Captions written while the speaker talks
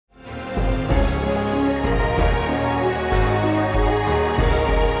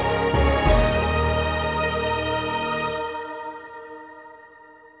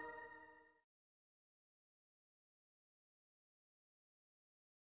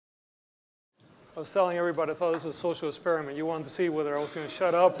I was telling everybody I thought this was a social experiment. You wanted to see whether I was going to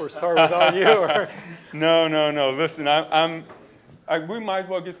shut up or start without you. Or No. Listen, we might as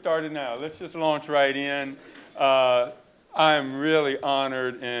well get started now. Let's just launch right in. I'm really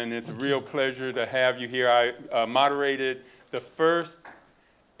honored, and it's a real pleasure to have you here. I moderated the first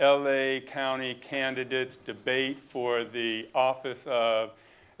LA County candidates debate for the office of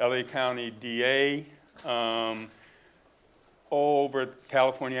LA County DA over at the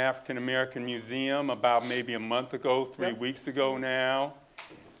California African American Museum about maybe a month ago, 3 weeks ago now,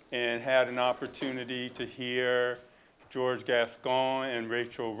 and had an opportunity to hear George Gascón and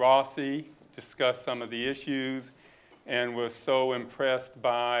Rachel Rossi discuss some of the issues, and was so impressed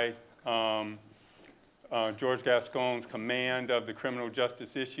by George Gascón's command of the criminal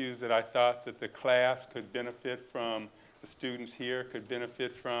justice issues that I thought that the class could benefit from, the students here could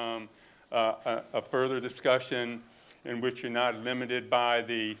benefit from a further discussion in which you're not limited by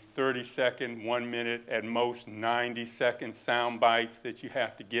the 30-second, 1 minute, at most 90-second sound bites that you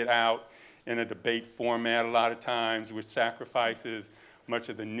have to get out in a debate format a lot of times, which sacrifices much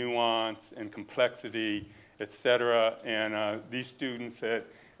of the nuance and complexity, et cetera. And these students at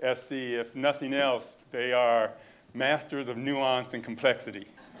SC, if nothing else, they are masters of nuance and complexity.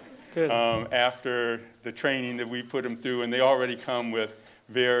 Good. After the training that we put them through, and they already come with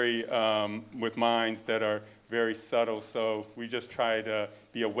with minds that are very subtle, so we just try to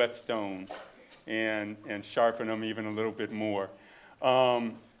be a whetstone and sharpen them even a little bit more.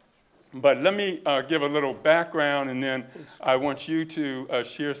 But let me give a little background, and then I want you to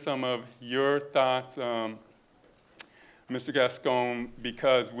share some of your thoughts, Mr. Gascón,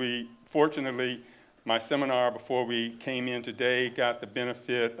 because fortunately, my seminar before we came in today got the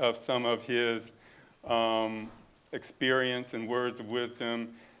benefit of some of his experience and words of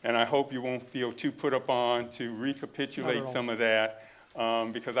wisdom, and I hope you won't feel too put upon to recapitulate some of that,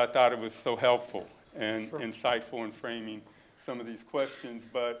 because I thought it was so helpful and insightful in framing some of these questions.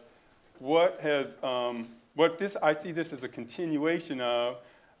 But I see this as a continuation of,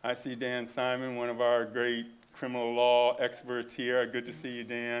 I see Dan Simon, one of our great criminal law experts here. Good to see you,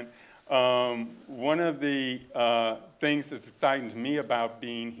 Dan. One of the things that's exciting to me about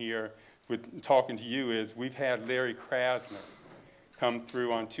being here with talking to you is we've had Larry Krasner come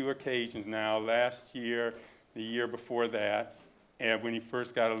through on 2 occasions now, last year, the year before that, and when he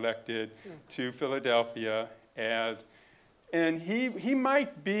first got elected to Philadelphia and he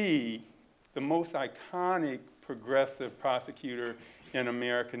might be the most iconic progressive prosecutor in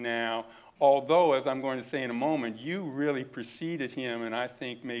America now, although, as I'm going to say in a moment, you really preceded him, and I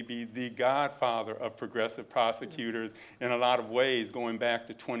think maybe the godfather of progressive prosecutors in a lot of ways, going back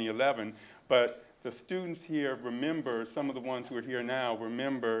to 2011. But the students here remember, some of the ones who are here now,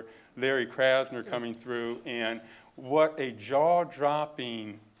 remember Larry Krasner coming through, and what a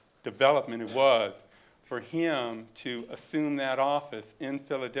jaw-dropping development it was for him to assume that office in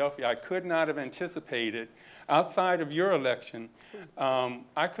Philadelphia. I could not have anticipated, outside of your election,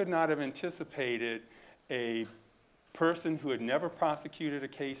 I could not have anticipated a person who had never prosecuted a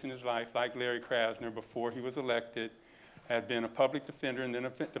case in his life like Larry Krasner before he was elected, had been a public defender and then a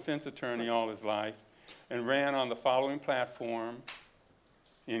defense attorney all his life, and ran on the following platform: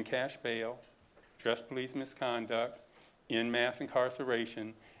 in cash bail, dress police misconduct, in mass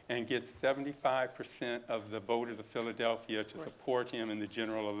incarceration, and gets 75% of the voters of Philadelphia to support him in the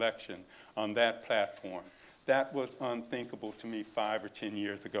general election on that platform. That was unthinkable to me 5 or 10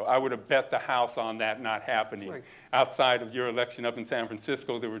 years ago. I would have bet the house on that not happening. Right. Outside of your election up in San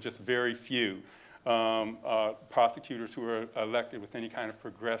Francisco, there were just very few prosecutors who were elected with any kind of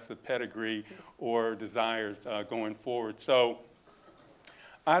progressive pedigree or desires going forward. So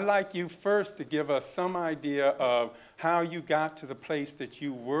I'd like you first to give us some idea of how you got to the place that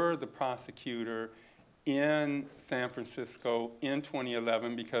you were the prosecutor in San Francisco in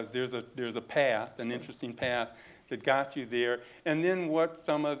 2011, because there's a path, an interesting path that got you there, and then what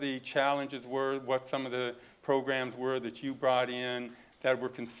some of the challenges were, what some of the programs were that you brought in that were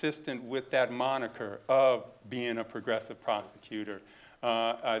consistent with that moniker of being a progressive prosecutor.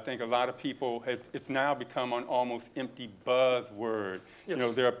 I think a lot of people, it's now become an almost empty buzzword. Yes. You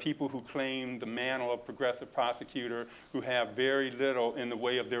know, there are people who claim the mantle of progressive prosecutor who have very little in the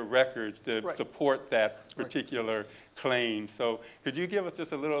way of their records to support that particular claim. So could you give us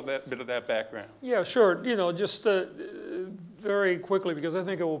just a little bit of that background? Yeah, sure. You know, just very quickly, because I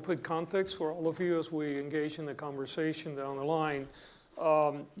think it will put context for all of you as we engage in the conversation down the line.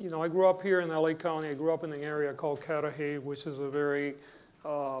 You know, I grew up here in LA County. I grew up in an area called Cudahy, which is a very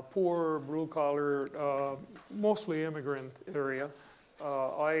poor, blue-collar, mostly immigrant area.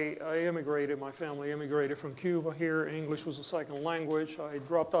 I immigrated, my family immigrated from Cuba here. English was a second language. I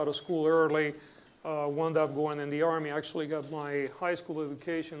dropped out of school early. wound up going in the Army. I actually got my high school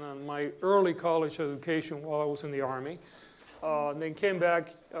education and my early college education while I was in the Army. Then came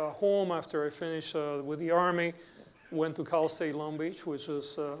back home after I finished with the Army, went to Cal State Long Beach, which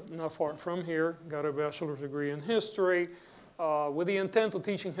is not far from here, got a bachelor's degree in history with the intent of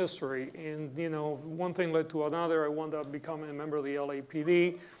teaching history. And one thing led to another. I wound up becoming a member of the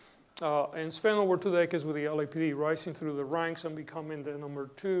LAPD and spent over 2 decades with the LAPD, rising through the ranks and becoming the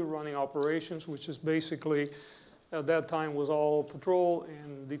 #2 running operations, which is basically, at that time, was all patrol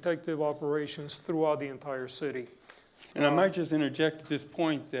and detective operations throughout the entire city. And I might just interject at this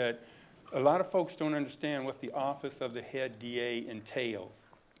point that a lot of folks don't understand what the office of the head DA entails,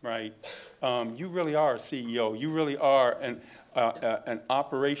 right? You really are a CEO. You really are an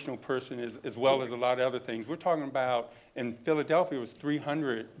operational person as well as a lot of other things. We're talking about, in Philadelphia, it was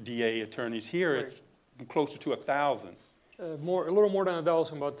 300 DA attorneys. Here, Right. it's closer to 1,000. A little more than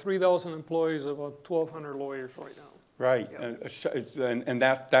 1,000, about 3,000 employees, about 1,200 lawyers right now. Right, Yeah. and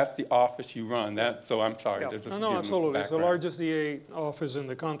that's the office you run. So I'm sorry. Yeah. Just No, give them absolutely. It's the background. largest DA office in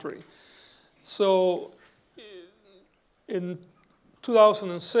the country. So in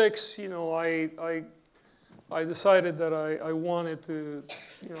 2006, I decided that I wanted to,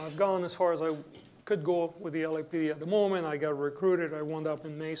 I've gone as far as I could go with the LAPD at the moment. I got recruited. I wound up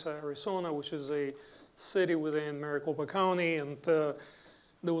in Mesa, Arizona, which is a city within Maricopa County, and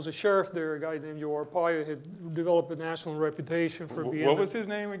there was a sheriff there, a guy named Joe Arpaio, had developed a national reputation for being... What was his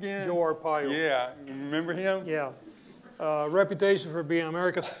name again? Joe Arpaio. Yeah, you remember him? Yeah. Reputation for being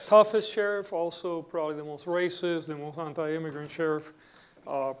America's toughest sheriff, also probably the most racist, the most anti-immigrant sheriff,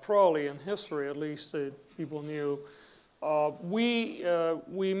 probably in history at least, that people knew. We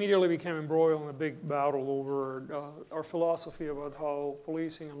immediately became embroiled in a big battle over our philosophy about how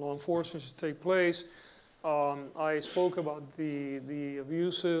policing and law enforcement should take place. I spoke about the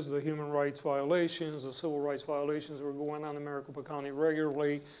abuses, the human rights violations, the civil rights violations that were going on in Maricopa County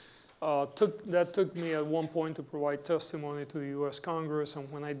regularly. That took me at one point to provide testimony to the U.S. Congress, and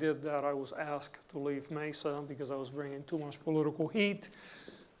when I did that, I was asked to leave Mesa because I was bringing too much political heat.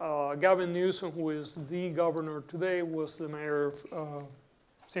 Gavin Newsom, who is the governor today, was the mayor of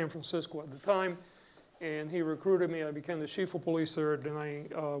San Francisco at the time, and he recruited me. I became the chief of police there. Then I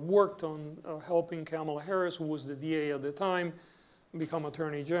worked on helping Kamala Harris, who was the DA at the time, become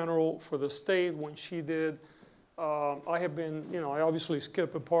Attorney General for the state when she did. I have been, I obviously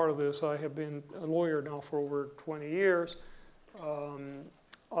skip a part of this. I have been a lawyer now for over 20 years.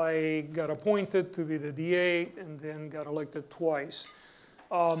 I got appointed to be the DA and then got elected twice.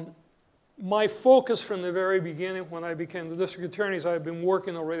 My focus from the very beginning when I became the district attorney is I've been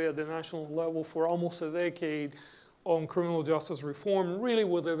working already at the national level for almost a decade on criminal justice reform, really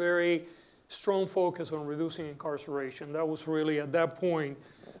with a very strong focus on reducing incarceration. That was really, at that point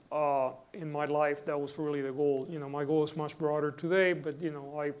in my life, that was really the goal. My goal is much broader today, but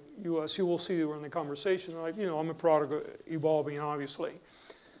as you will see during the conversation, I'm a product of evolving, obviously.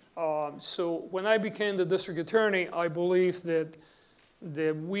 So when I became the district attorney, I believed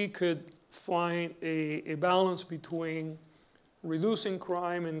that we could find a balance between reducing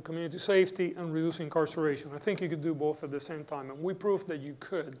crime and community safety and reducing incarceration. I think you could do both at the same time, and we proved that you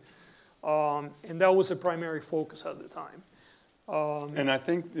could. And that was the primary focus at the time. And I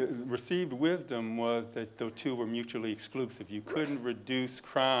think the received wisdom was that the two were mutually exclusive. You couldn't reduce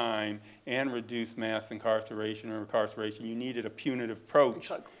crime and reduce mass incarceration or incarceration. You needed a punitive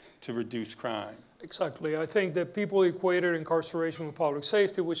approach to reduce crime. Exactly. I think that people equated incarceration with public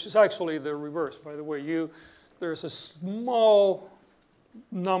safety, which is actually the reverse, by the way. There's a small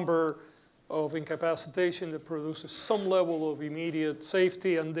number of incapacitation that produces some level of immediate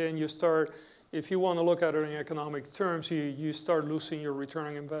safety, and then you start, if you want to look at it in economic terms, you start losing your return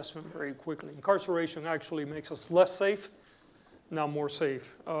on investment very quickly. Incarceration actually makes us less safe, not more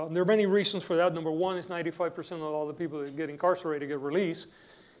safe. There are many reasons for that. Number one is 95% of all the people that get incarcerated get released.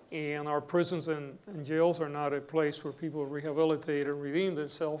 And our prisons and jails are not a place where people rehabilitate and redeem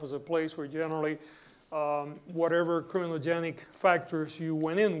themselves. It's a place where generally whatever criminogenic factors you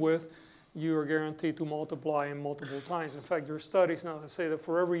went in with, you are guaranteed to multiply in multiple times. In fact, there are studies now that say that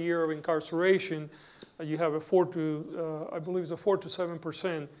for every year of incarceration, you have a 4 to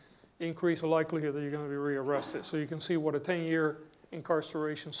 7% increase in likelihood that you're going to be rearrested. So you can see what a 10-year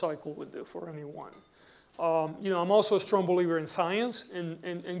incarceration cycle would do for anyone. I'm also a strong believer in science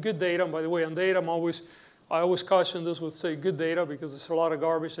and good data. And by the way, on data, I always caution this with, say, good data, because there's a lot of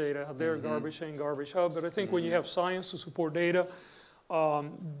garbage data out there, garbage in, garbage out. But I think when you have science to support data,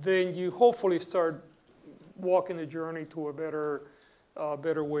 then you hopefully start walking the journey to a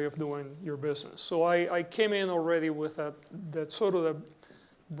better way of doing your business. So I came in already with that sort of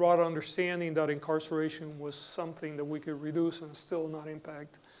broad understanding that incarceration was something that we could reduce and still not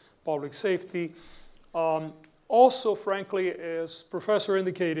impact public safety. Also, frankly, as Professor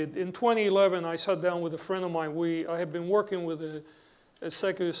indicated, in 2011, I sat down with a friend of mine. I had been working with the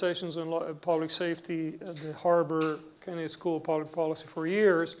executive sessions on public safety at the Harvard Kennedy School of Public Policy for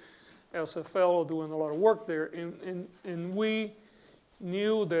years as a fellow doing a lot of work there. And we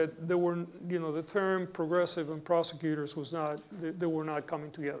knew that there were, the term progressive and prosecutors was not, they were not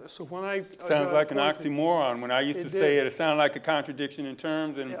coming together. So when I sounds like an oxymoron. When I used to say it, it sounded like a contradiction in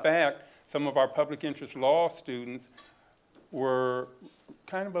terms. And in fact, some of our public interest law students were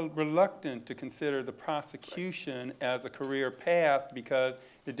kind of reluctant to consider the prosecution as a career path because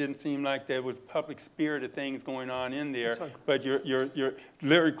it didn't seem like there was public spirited things going on in there. Exactly. But your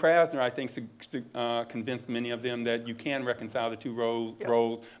Larry Krasner, I think, convinced many of them that you can reconcile the two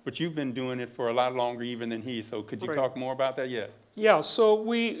roles. But you've been doing it for a lot longer even than he. So could you talk more about that? Yes. Yeah. So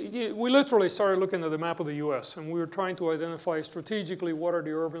we literally started looking at the map of the U.S. and we were trying to identify strategically what are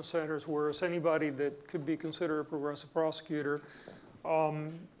the urban centers where anybody that could be considered a progressive prosecutor.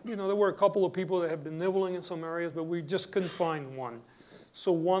 There were a couple of people that had been nibbling in some areas, but we just couldn't find one.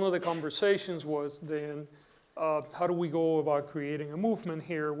 So one of the conversations was then, how do we go about creating a movement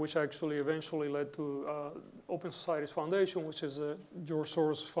here, which actually eventually led to Open Societies Foundation, which is a George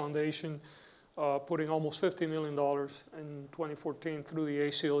Soros foundation, putting almost $50 million in 2014 through the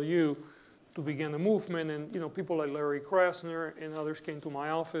ACLU to begin the movement. And people like Larry Krasner and others came to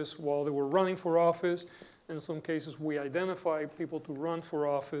my office while they were running for office. In some cases, we identified people to run for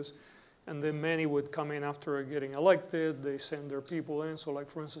office, and then many would come in after getting elected. They send their people in. So like,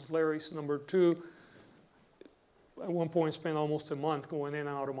 for instance, Larry's number 2, at one point spent almost a month going in and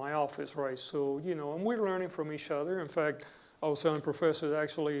out of my office, right? So, and we're learning from each other. In fact, I was telling Professor that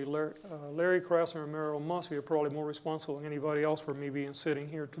actually Larry Krasner and Merrill Musby are probably more responsible than anybody else for me being sitting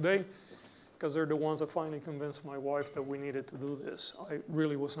here today, because they're the ones that finally convinced my wife that we needed to do this. I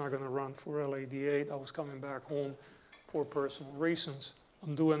really was not going to run for LADA. I was coming back home for personal reasons.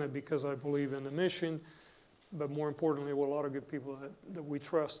 I'm doing it because I believe in the mission, but more importantly, with a lot of good people that we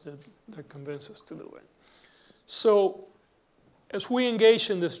trust that convince us to do it. So as we engage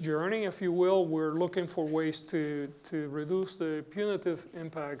in this journey, if you will, we're looking for ways to reduce the punitive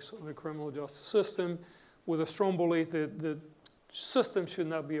impacts of the criminal justice system with a strong belief that the system should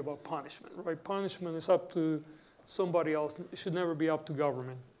not be about punishment, right? Punishment is up to somebody else. It should never be up to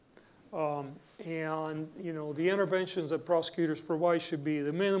government. The interventions that prosecutors provide should be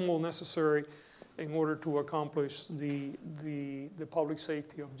the minimal necessary in order to accomplish the public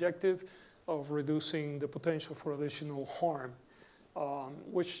safety objective of reducing the potential for additional harm,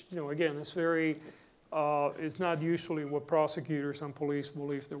 which, again, is is not usually what prosecutors and police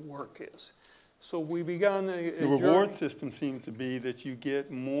believe their work is. So we began a The reward system seems to be that you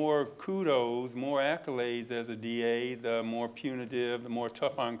get more kudos, more accolades as a DA, the more punitive, the more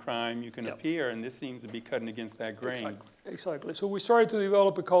tough on crime you can appear, and this seems to be cutting against that grain. Exactly. So we started to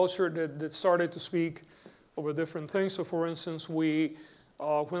develop a culture that started to speak over different things. So for instance, when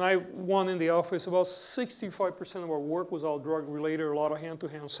I won in the office, about 65% of our work was all drug related, a lot of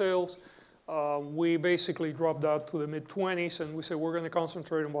hand-to-hand sales. We basically dropped out to the mid-20s, and we said we're going to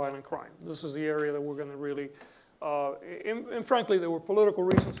concentrate on violent crime. This is the area that we're going to really, and frankly, there were political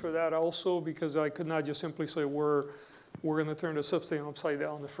reasons for that also, because I could not just simply say we're going to turn the system upside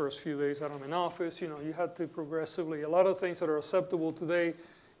down the first few days that I'm in office. You had to progressively, a lot of things that are acceptable today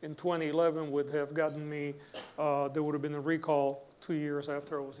in 2011 would have gotten me, there would have been a recall 2 years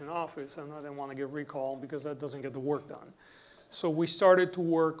after I was in office, and I didn't want to get recalled because that doesn't get the work done. So we started to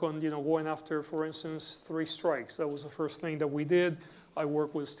work on, going after, for instance, 3 strikes. That was the first thing that we did. I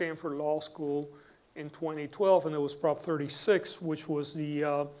worked with Stanford Law School in 2012, and it was Prop 36, which was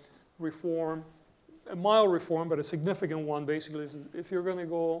the reform, a mild reform, but a significant one. Basically, if you're going to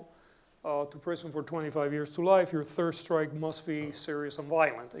go to prison for 25 years to life, your 3rd strike must be serious and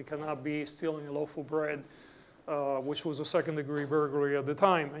violent. It cannot be stealing a loaf of bread, which was a 2nd-degree burglary at the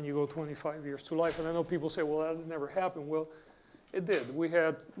time, and you go 25 years to life. And I know people say, well, that never happened. Well, it did. We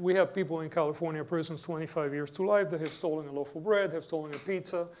have people in California prisons 25 years to life that have stolen a loaf of bread, have stolen a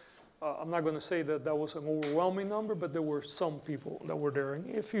pizza. I'm not going to say that that was an overwhelming number, but there were some people that were there. And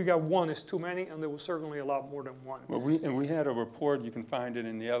if you got one, it's too many, and there was certainly a lot more than one. Well, we had a report, you can find it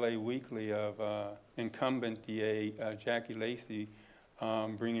in the LA Weekly, of incumbent DA Jackie Lacey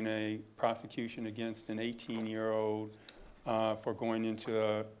bringing a prosecution against an 18-year-old for going into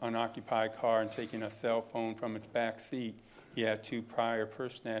an unoccupied car and taking a cell phone from its back seat. He had 2 prior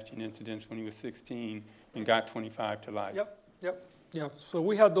purse snatching incidents when he was 16 and got 25 to life. Yep. Yeah, so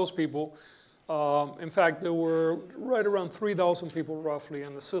we had those people. In fact, there were right around 3,000 people roughly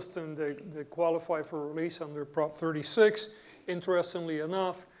in the system that qualified for release under Prop 36. Interestingly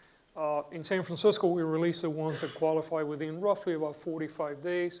enough, in San Francisco, we released the ones that qualified within roughly about 45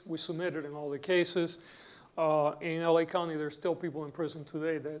 days. We submitted in all the cases. In LA County, there's still people in prison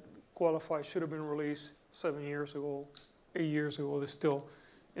today that qualified, should have been released 7 years ago, 8 years ago. They're still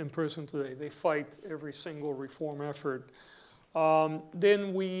in prison today. They fight every single reform effort.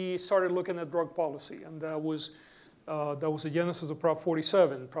 Then we started looking at drug policy, and that was the genesis of Prop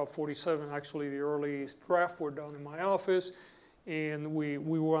 47. Prop 47, actually, the early draft were done in my office, and we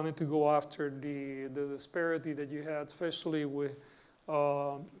wanted to go after the disparity that you had, especially with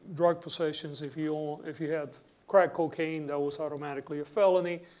drug possessions. If you had crack cocaine, that was automatically a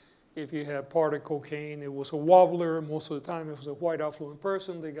felony. If you had powder cocaine, it was a wobbler. Most of the time, it was a white affluent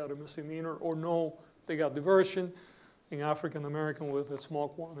person. They got a misdemeanor, or no, they got diversion. An African American with a small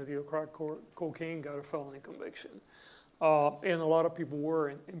quantity of crack cocaine got a felony conviction. And a lot of people were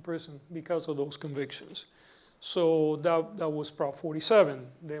in prison because of those convictions. So that was Prop 47.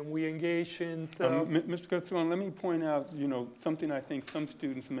 Then we engaged in... Mr. Gascón, let me point out, something I think some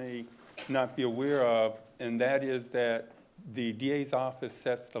students may not be aware of, and that is that the DA's office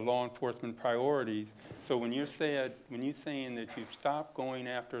sets the law enforcement priorities. So when you're saying that you stop going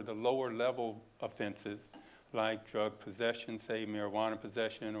after the lower level offenses, like drug possession, say marijuana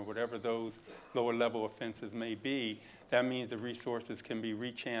possession, or whatever those lower level offenses may be, that means the resources can be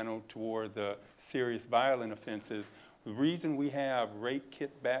rechanneled toward the serious violent offenses. The reason we have rape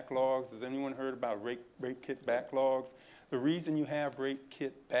kit backlogs, has anyone heard about rape kit backlogs? The reason you have rape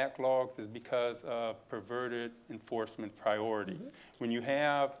kit backlogs is because of perverted enforcement priorities. When you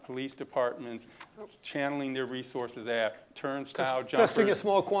have police departments channeling their resources at turnstile jumpers. Testing in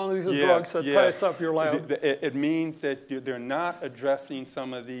small quantities of drugs that ties up your lab. It means that they're not addressing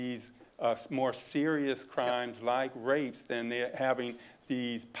some of these more serious crimes like rapes, than they're having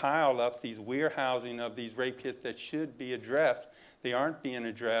these pile-ups, these warehousing of these rape kits that should be addressed. They aren't being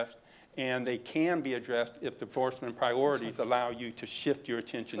addressed. And they can be addressed if the enforcement priorities allow you to shift your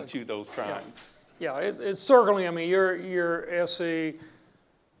attention to those crimes. Yeah, it's certainly, I mean, you're as a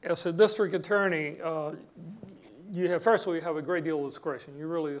district attorney, first of all, you have a great deal of discretion. You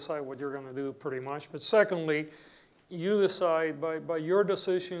really decide what you're going to do pretty much. But secondly, you decide by your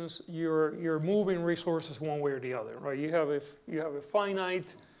decisions, you're moving resources one way or the other, right? You have a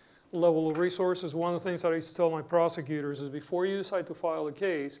finite level of resources. One of the things that I used to tell my prosecutors is before you decide to file a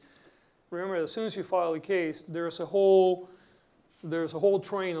case, remember, as soon as you file a case, there's a whole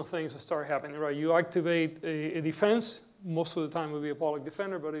train of things that start happening, right? You activate a defense. Most of the time it will be a public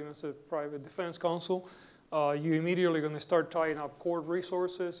defender, but even if it's a private defense counsel, you immediately going to start tying up court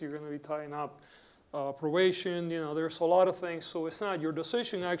resources. You're going to be tying up probation. There's a lot of things. So it's not your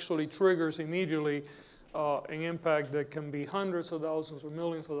decision actually triggers immediately an impact that can be hundreds of thousands or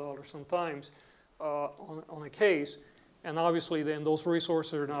millions of dollars sometimes on a case. And obviously, then those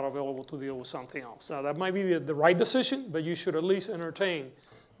resources are not available to deal with something else. Now, that might be the right decision, but you should at least entertain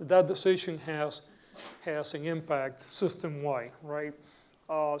that decision has an impact system-wide, right?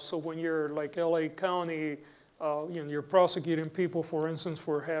 So when you're like LA County, you're prosecuting people, for instance,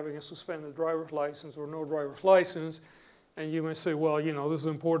 for having a suspended driver's license or no driver's license, and you may say, well, this is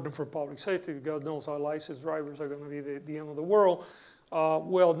important for public safety. God knows our licensed drivers are going to be the end of the world.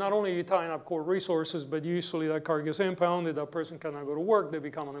 Well, not only are you tying up court resources, but usually that car gets impounded, that person cannot go to work, they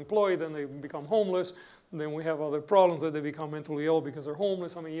become unemployed, then they become homeless, and then we have other problems that they become mentally ill because they're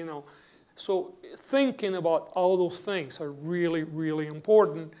homeless. I mean, so thinking about all those things are really, really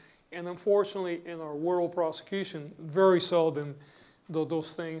important. And unfortunately, in our world prosecution, very seldom do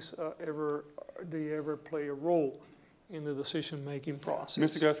those things ever play a role in the decision-making process.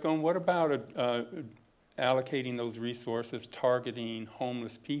 Mr. Gascón, what about allocating those resources, targeting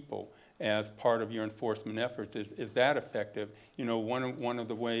homeless people as part of your enforcement efforts? Is that effective? One of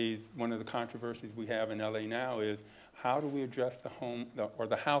the controversies we have in LA now is how do we address the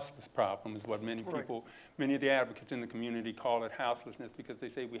houseless problem is what many people, many of the advocates in the community call it houselessness, because they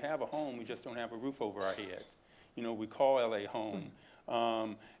say we have a home, we just don't have a roof over our head. We call LA home,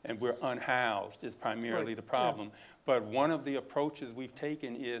 and we're unhoused is primarily the problem. Yeah. But one of the approaches we've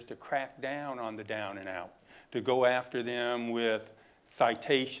taken is to crack down on the down and out, to go after them with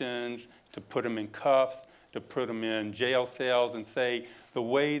citations, to put them in cuffs, to put them in jail cells, and say the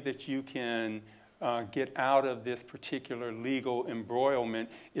way that you can get out of this particular legal embroilment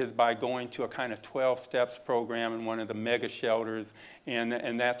is by going to a kind of 12 steps program in one of the mega shelters,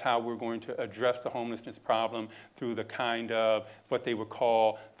 and that's how we're going to address the homelessness problem, through the kind of what they would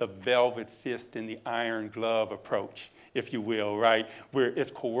call the velvet fist and the iron glove approach. if you will, right? Where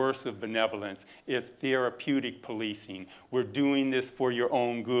it's coercive benevolence, it's therapeutic policing. We're doing this for your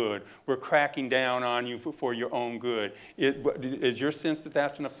own good. We're cracking down on you for your own good. Is your sense that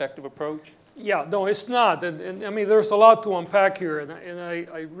that's an effective approach? Yeah, no, it's not. And I mean, there's a lot to unpack here, and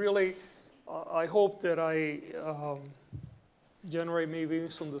I really, I hope that I generate maybe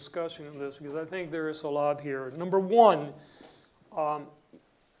some discussion on this, because I think there is a lot here. Number one,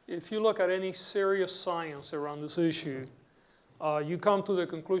 if you look at any serious science around this issue, you come to the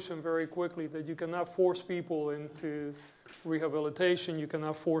conclusion very quickly that you cannot force people into rehabilitation. You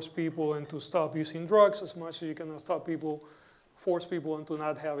cannot force people into stop using drugs as much as you cannot force people into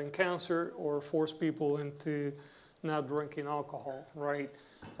not having cancer or force people into not drinking alcohol, right?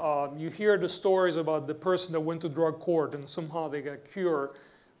 You hear the stories about the person that went to drug court and somehow they got cured.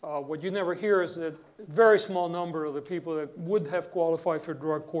 What you never hear is that a very small number of the people that would have qualified for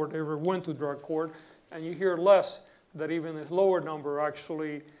drug court ever went to drug court, and you hear less that even a lower number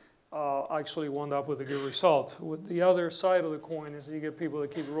actually wound up with a good result. With the other side of the coin is you get people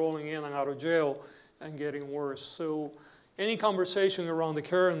that keep rolling in and out of jail and getting worse. So any conversation around the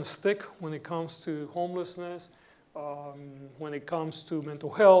carrot and the stick when it comes to homelessness, when it comes to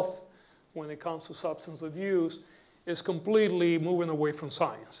mental health, when it comes to substance abuse, is completely moving away from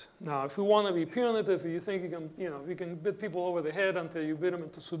science. Now, if you want to be punitive, if you think you can, if you can beat people over the head until you beat them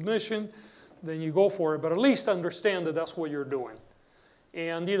into submission, then you go for it. But at least understand that that's what you're doing.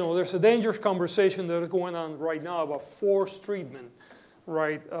 And there's a dangerous conversation that is going on right now about forced treatment,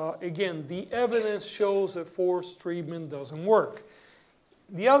 right? Again, the evidence shows that forced treatment doesn't work.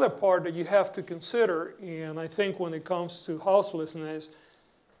 The other part that you have to consider, and I think when it comes to houselessness,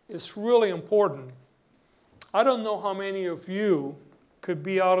 is really important. I don't know how many of you could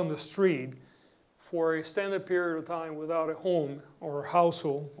be out on the street for a extended period of time without a home or a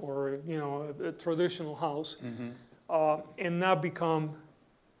household or a traditional house, and not become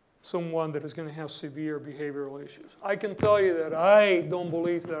someone that is going to have severe behavioral issues. I can tell you that I don't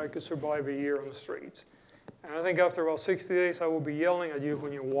believe that I could survive a year on the streets. And I think after about 60 days, I will be yelling at you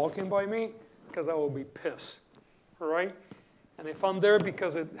when you're walking by me, because I will be pissed, all right? And if I'm there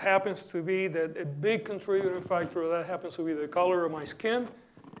because it happens to be that a big contributing factor of that happens to be the color of my skin,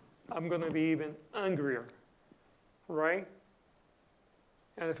 I'm going to be even angrier, right?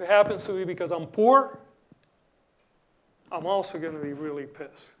 And if it happens to be because I'm poor, I'm also going to be really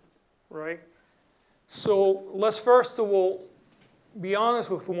pissed, right? So let's first of all be honest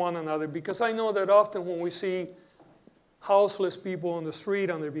with one another, because I know that often when we see houseless people on the street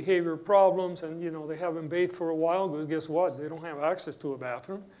and their behavior problems, and they haven't bathed for a while, but guess what? They don't have access to a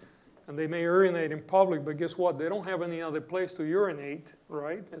bathroom, and they may urinate in public, but guess what? They don't have any other place to urinate,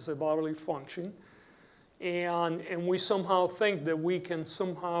 right? It's a bodily function. And we somehow think that we can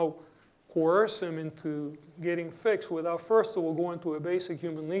somehow coerce them into getting fixed without first of all going to a basic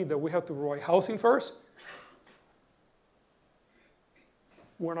human need that we have to provide housing first.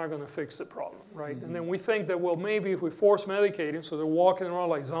 We're not going to fix the problem, right? And then we think that, well, maybe if we force medicate them so they're walking around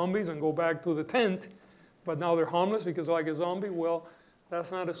like zombies and go back to the tent, but now they're homeless because they're like a zombie, well,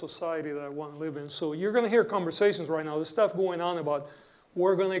 that's not a society that I want to live in. So you're going to hear conversations right now, there's stuff going on about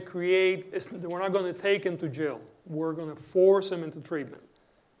we're going to we're not going to take them to jail. We're going to force them into treatment.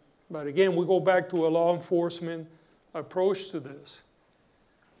 But again, we go back to a law enforcement approach to this.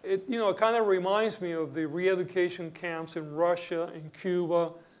 It kind of reminds me of the re-education camps in Russia, in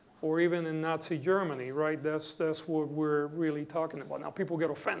Cuba, or even in Nazi Germany, right? That's what we're really talking about. Now, people get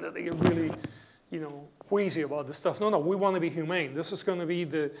offended. They get really, queasy about this stuff. No, we want to be humane. This is going to be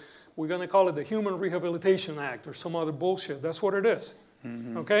we're going to call it the Human Rehabilitation Act or some other bullshit. That's what it is,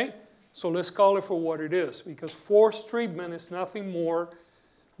 okay? So let's call it for what it is, because forced treatment is nothing more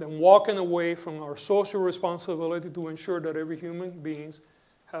than walking away from our social responsibility to ensure that every human being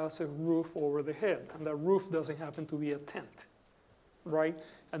has a roof over the head, and that roof doesn't happen to be a tent, right?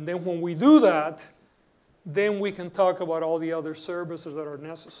 And then when we do that, then we can talk about all the other services that are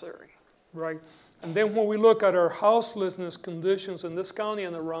necessary, right? And then when we look at our houselessness conditions in this county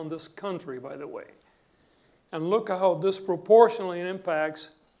and around this country, by the way, and look at how disproportionately it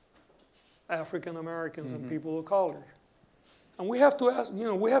impacts African Americans and people of color. And we have to ask,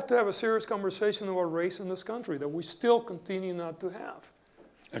 we have to have a serious conversation about race in this country that we still continue not to have.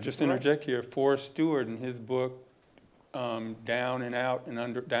 I'll just interject here. Forrest Stewart, in his book, Down, Out, and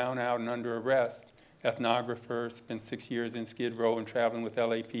Under Arrest, ethnographer, spent 6 years in Skid Row and traveling with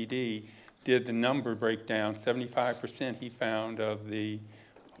LAPD, did the number breakdown. 75% he found of the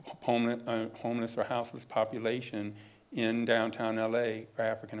homeless or houseless population in downtown LA are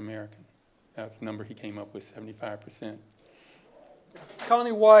African American. That's the number he came up with, 75%.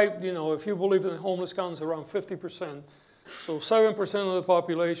 Countywide, you know, if you believe in the homeless count, it's around 50%. So 7% of the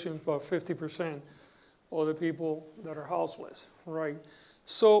population, about 50% of the people that are houseless, right?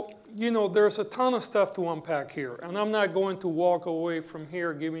 So, you know, there's a ton of stuff to unpack here. And I'm not going to walk away from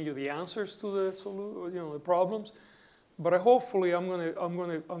here giving you the answers to the problems. But hopefully I'm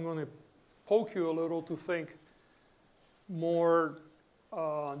gonna poke you a little to think more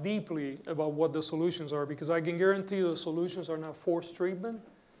deeply about what the solutions are, because I can guarantee you the solutions are not forced treatment.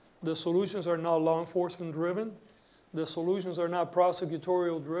 The solutions are not law enforcement driven. The solutions are not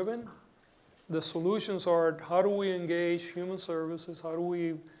prosecutorial driven. The solutions are, how do we engage human services? How do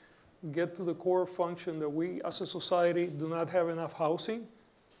we get to the core function that we as a society do not have enough housing?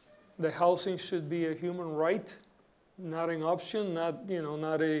 The housing should be a human right, not an option, not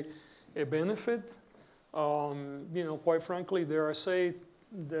a benefit. Quite frankly, dare I say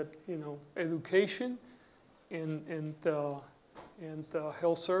that, education and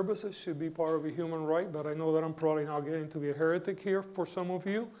health services should be part of a human right, but I know that I'm probably not getting to be a heretic here for some of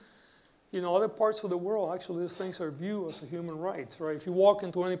you. Other parts of the world, actually, these things are viewed as a human rights, right? If you walk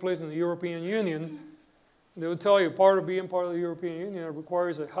into any place in the European Union, they will tell you part of being part of the European Union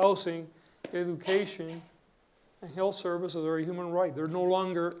requires that housing, education, and health services are a human right. They're no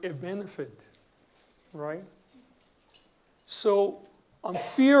longer a benefit, right? So I'm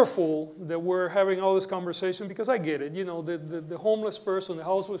fearful that we're having all this conversation because I get it. The homeless person, the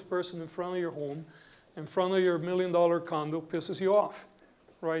houseless person in front of your home, in front of your $1 million condo pisses you off,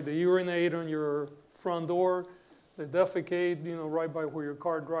 right? They urinate on your front door. They defecate, right by where your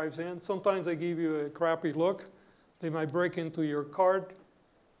car drives in. Sometimes they give you a crappy look. They might break into your cart.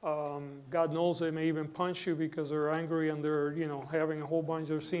 God knows they may even punch you because they're angry and they're, having a whole bunch.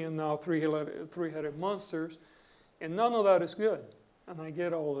 They're seeing now three-headed monsters. And none of that is good. And I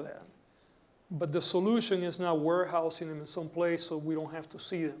get all of that. But the solution is not warehousing them in some place so we don't have to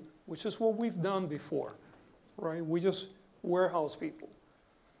see them, which is what we've done before, right? We just warehouse people.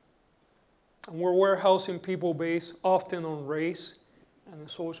 And we're warehousing people based often on race and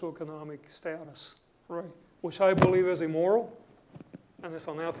socioeconomic status, right? Which I believe is immoral and it's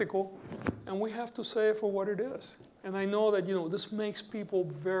unethical. And we have to say it for what it is. And I know that, this makes people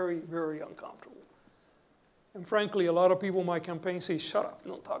very, very uncomfortable. And frankly, a lot of people in my campaign say, shut up,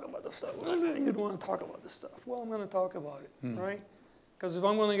 don't talk about this stuff. You don't want to talk about this stuff. Well, I'm going to talk about it, right? Because if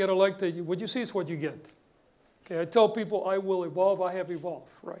I'm going to get elected, what you see is what you get. Okay, I tell people I will evolve, I have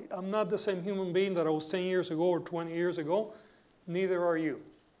evolved, right? I'm not the same human being that I was 10 years ago or 20 years ago. Neither are you.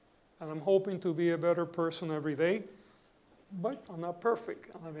 And I'm hoping to be a better person every day. But I'm not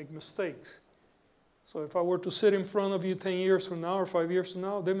perfect, and I make mistakes. So if I were to sit in front of you 10 years from now or 5 years from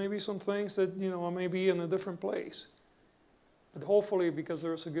now, there may be some things that, I may be in a different place. But hopefully, because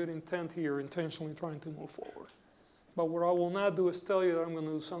there's a good intent here, intentionally trying to move forward. But what I will not do is tell you that I'm going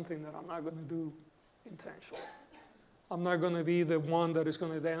to do something that I'm not going to do intentionally. I'm not going to be the one that is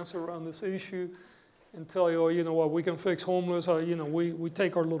going to dance around this issue and tell you, we can fix homeless. We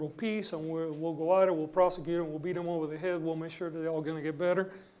take our little piece and we'll go at it, we'll prosecute them, we'll beat them over the head, we'll make sure that they're all going to get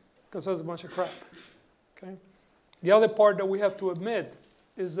better, because that's a bunch of crap. Okay? The other part that we have to admit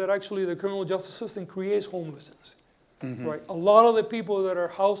is that actually the criminal justice system creates homelessness. Right? A lot of the people that are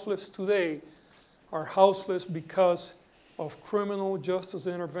houseless today are houseless because of criminal justice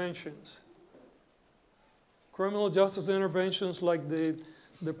interventions. Criminal justice interventions like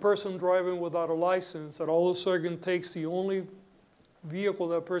the person driving without a license that all of a sudden takes the only vehicle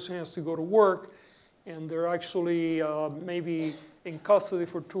that person has to go to work, and they're actually maybe in custody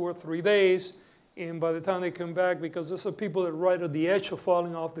for 2 or 3 days, and by the time they come back, because these are people that are right at the edge of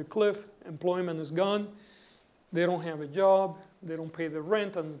falling off the cliff, employment is gone, they don't have a job, they don't pay the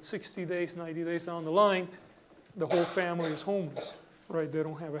rent, and 60 days, 90 days down the line, the whole family is homeless, right? They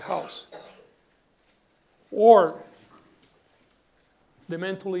don't have a house. Or the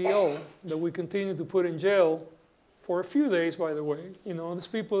mentally ill that we continue to put in jail for a few days, by the way. These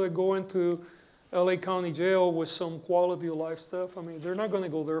people that go into LA County Jail with some quality of life stuff, they're not going to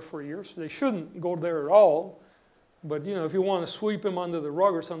go there for years. They shouldn't go there at all. But, if you want to sweep them under the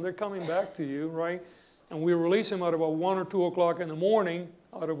rug or something, they're coming back to you, right? And we release them at about 1 or 2 o'clock in the morning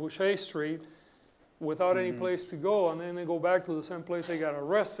out of Boucher Street without any place to go. And then they go back to the same place they got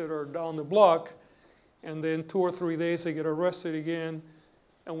arrested or down the block. And then 2 or 3 days they get arrested again.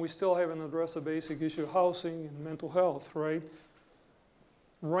 And we still haven't addressed the basic issue of housing and mental health, right?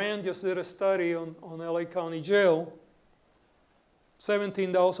 RAND just did a study on LA County Jail.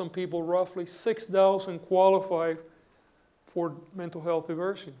 17,000 people, roughly 6,000 qualify for mental health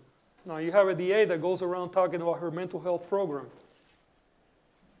diversion. Now you have a DA that goes around talking about her mental health program.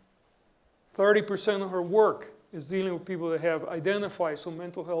 30% of her work is dealing with people that have identified some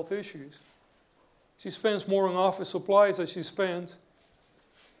mental health issues. She spends more on office supplies than she spends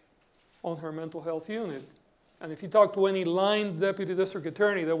on her mental health unit. And if you talk to any line deputy district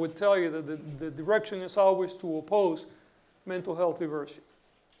attorney, they would tell you that the direction is always to oppose mental health diversion.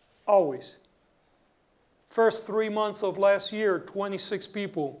 Always. First 3 months of last year, 26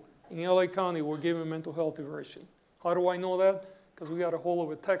 people in LA County were given mental health diversion. How do I know that? Because we got a hold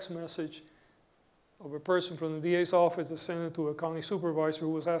of a text message of a person from the DA's office that sent it to a county supervisor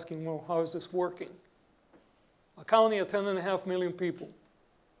who was asking, well, how is this working? A county of 10.5 million people,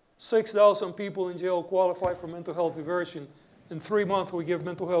 6,000 people in jail qualify for mental health diversion. In 3 months, we give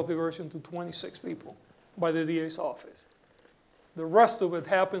mental health diversion to 26 people by the DA's office. The rest of it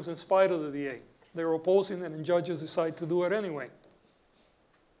happens in spite of the DA. They're opposing it, and judges decide to do it anyway,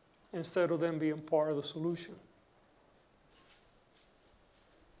 instead of them being part of the solution.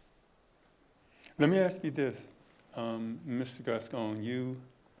 Let me ask you this, Mr. Gascón. You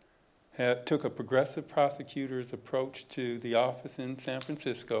took a progressive prosecutor's approach to the office in San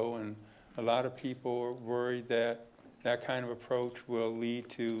Francisco, and a lot of people are worried that that kind of approach will lead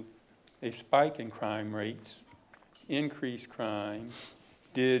to a spike in crime rates, increased crime.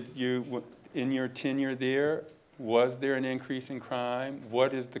 Did you, in your tenure there, was there an increase in crime?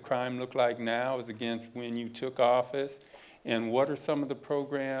 What does the crime look like now as against when you took office? And what are some of the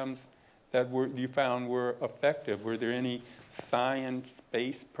programs that you found were effective? Were there any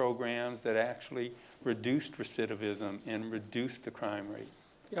science-based programs that actually reduced recidivism and reduced the crime rate?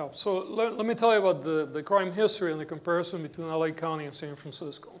 Yeah, so let me tell you about the crime history and the comparison between LA County and San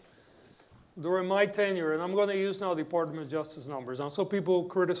Francisco. During my tenure, and I'm going to use now Department of Justice numbers. And so people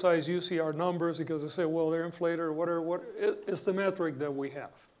criticize UCR numbers because they say, well, they're inflated or whatever. It's the metric that we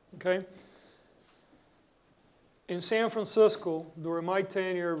have, okay? In San Francisco, during my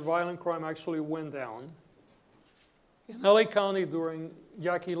tenure, violent crime actually went down. In LA County, during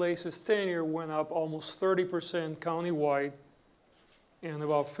Jackie Lace's tenure, went up almost 30% countywide and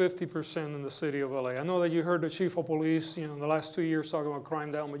about 50% in the city of LA. I know that you heard the chief of police, in the last 2 years talking about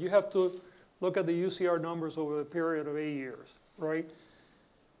crime down, but you have to look at the UCR numbers over the period of 8 years, right?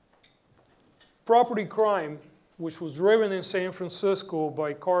 Property crime, which was driven in San Francisco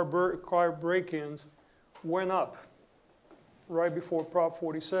by car break-ins, went up right before Prop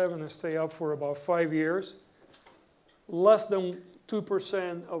 47 and stayed up for about 5 years. Less than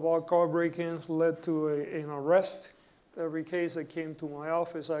 2% of all car break-ins led to an arrest. Every case that came to my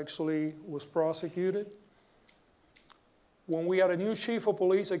office actually was prosecuted. When we had a new chief of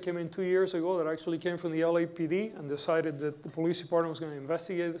police that came in 2 years ago that actually came from the LAPD and decided that the police department was going to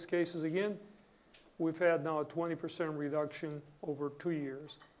investigate these cases again, we've had now a 20% reduction over 2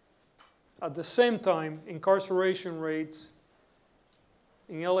 years. At the same time, incarceration rates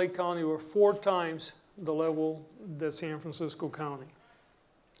in LA County were 4 times the level that San Francisco County.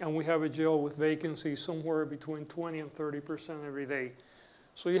 And we have a jail with vacancies somewhere between 20 and 30% every day.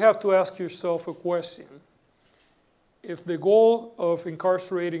 So you have to ask yourself a question. If the goal of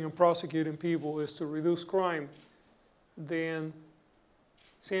incarcerating and prosecuting people is to reduce crime, then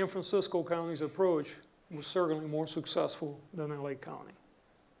San Francisco County's approach was certainly more successful than LA County.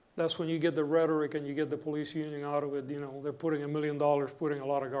 That's when you get the rhetoric and you get the police union out of it. They're putting $1 million, putting a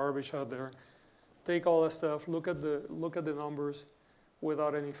lot of garbage out there. Take all that stuff, look at the numbers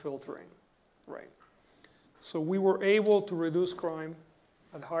without any filtering, right? So we were able to reduce crime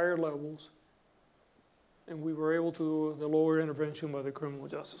at higher levels, and we were able to do the lower intervention by the criminal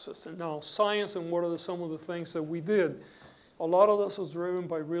justice system. Now, science and what are some of the things that we did? A lot of this was driven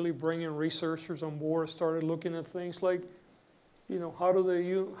by really bringing researchers on board, started looking at things like, how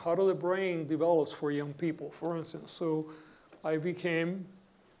do the brain develops for young people, for instance. So I became,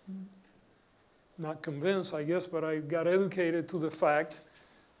 not convinced, I guess, but I got educated to the fact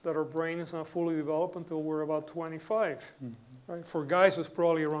that our brain is not fully developed until we're about 25. Mm-hmm. Right? For guys, it's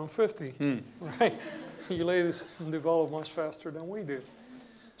probably around 50, right? You ladies develop much faster than we did.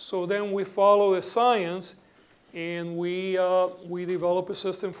 So then we follow the science, and we develop a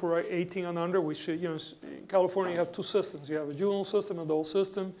system for 18 and under. We should, in California, you have 2 systems. You have a juvenile system, adult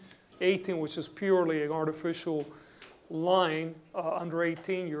system. 18, which is purely an artificial line. Under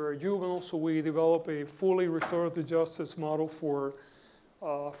 18, you're a juvenile. So we develop a fully restorative justice model for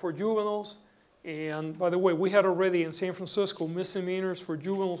juveniles. And by the way, we had already in San Francisco misdemeanors for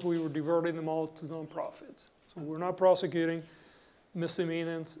juveniles. We were diverting them all to nonprofits. So we're not prosecuting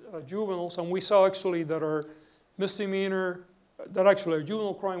misdemeanors juveniles. And we saw actually that our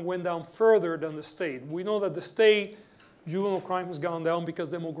juvenile crime went down further than the state. We know that the state juvenile crime has gone down because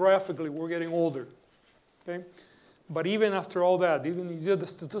demographically we're getting older. Okay? But even after all that, even if you did the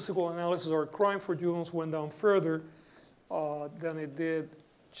statistical analysis, our crime for juveniles went down further than it did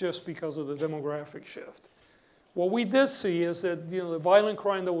just because of the demographic shift. What we did see is that the violent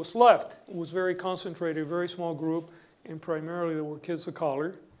crime that was left was very concentrated, very small group, and primarily there were kids of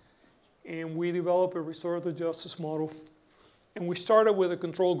color. And we developed a restorative justice model. And we started with a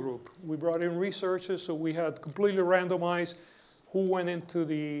control group. We brought in researchers, so we had completely randomized who went into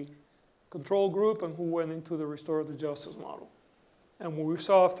the control group and who went into the restorative justice model. And what we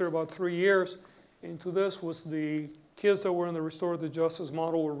saw after about 3 years into this was the kids that were in the restorative justice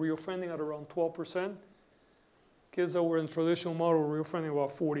model were reoffending at around 12%. Kids that were in traditional model were reoffending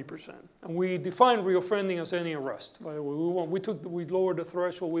about 40%. And we defined reoffending as any arrest. By the way, we lowered the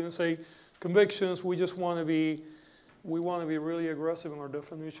threshold. We didn't say convictions. We just want to be really aggressive in our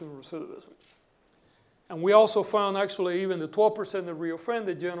definition of recidivism. And we also found actually even the 12% that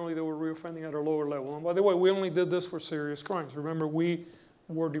reoffended, generally they were reoffending at a lower level. And by the way, we only did this for serious crimes. Remember, we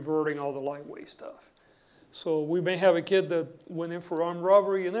were diverting all the lightweight stuff. So we may have a kid that went in for armed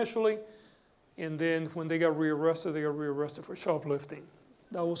robbery initially, and then when they got rearrested for shoplifting.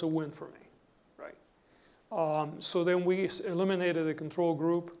 That was a win for me, right? So then we eliminated the control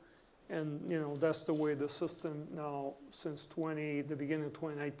group, and that's the way the system now, since the beginning of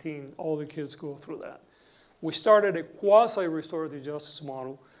 2019, all the kids go through that. We started a quasi-restorative justice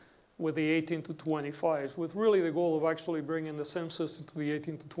model with the 18 to 25s, with really the goal of actually bringing the same system to the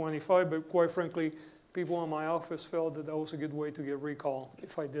 18 to 25, but quite frankly, people in my office felt that that was a good way to get recall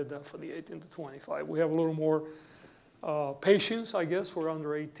if I did that for the 18 to 25. We have a little more patience, I guess, for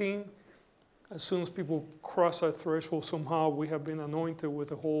under 18. As soon as people cross that threshold, somehow we have been anointed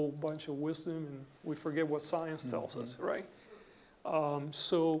with a whole bunch of wisdom, and we forget what science tells us, right?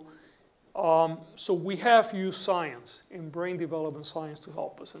 So we have used science and brain development science to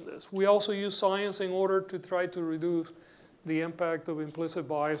help us in this. We also use science in order to try to reduce the impact of implicit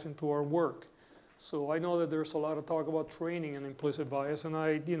bias into our work. So I know that there's a lot of talk about training and implicit bias, and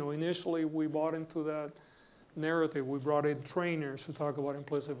initially we bought into that narrative. We brought in trainers to talk about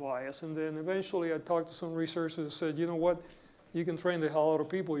implicit bias, and then eventually I talked to some researchers and said, you know what, you can train the hell out of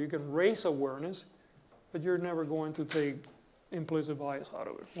people, you can raise awareness, but you're never going to take implicit bias out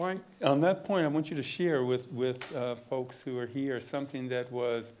of it. Why? On that point, I want you to share with folks who are here something that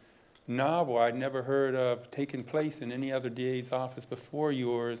was novel, I'd never heard of taking place in any other DA's office before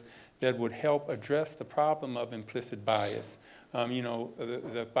yours, that would help address the problem of implicit bias.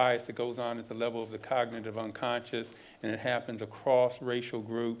 The bias that goes on at the level of the cognitive unconscious, and it happens across racial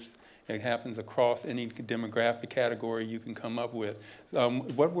groups. It happens across any demographic category you can come up with.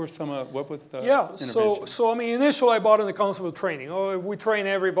 What was the intervention? So initially I bought in the concept of training. Oh, if we train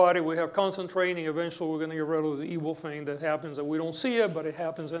everybody, we have constant training, eventually we're going to get rid of the evil thing that happens, that we don't see it, but it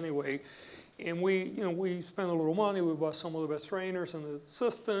happens anyway. And we spend a little money, we bought some of the best trainers in the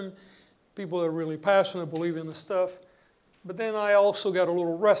system, people that are really passionate, believe in the stuff. But then I also got a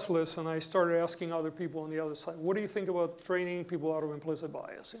little restless, and I started asking other people on the other side, what do you think about training people out of implicit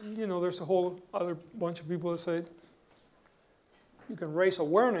bias? And there's a whole other bunch of people that say, you can raise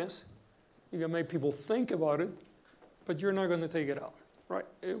awareness, you can make people think about it, but you're not going to take it out, right?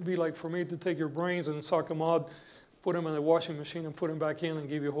 It would be like for me to take your brains and suck them out, put them in the washing machine and put them back in and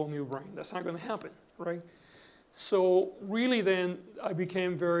give you a whole new brain. That's not going to happen, right? So really then I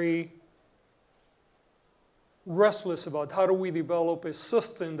became very restless about how do we develop a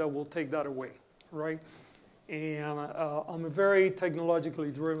system that will take that away, right? And I'm a very technologically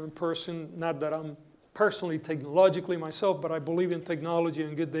driven person, not that I'm personally technologically myself, but I believe in technology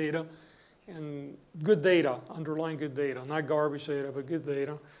and good data, underlying good data, not garbage data, but good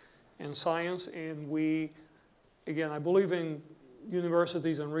data and science. And I believe in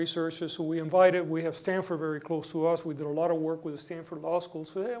universities and researchers, so we have Stanford very close to us. We did a lot of work with the Stanford Law School,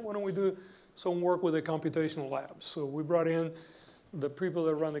 so hey, why don't we do some work with the computational labs? So we brought in the people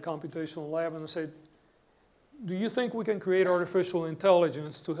that run the computational lab and I said, do you think we can create artificial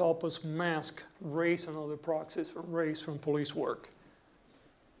intelligence to help us mask race and other proxies from race from police work?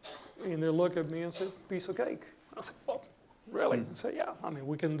 And they look at me and said, piece of cake. I said, oh, really? I said, yeah,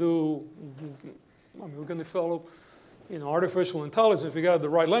 we can develop artificial intelligence. If you got the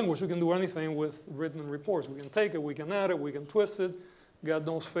right language, we can do anything with written reports. We can take it, we can add it, we can twist it. God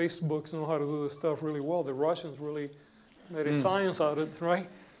knows Facebooks know how to do this stuff really well. The Russians really made a science out of it, right?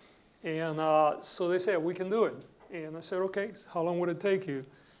 And so they said, we can do it. And I said, okay, how long would it take you?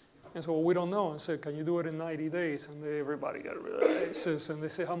 And so, well, we don't know. I said, can you do it in 90 days? And everybody got really anxious. And they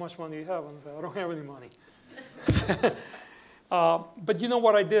said, how much money do you have? And I said, I don't have any money. But you know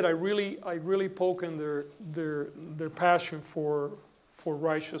what I did? I really poked in their passion for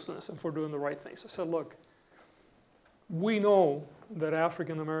righteousness and for doing the right things. I said, look, we know that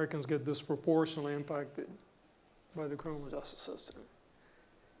African Americans get disproportionately impacted by the criminal justice system.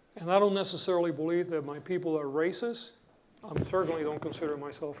 And I don't necessarily believe that my people are racist. I certainly don't consider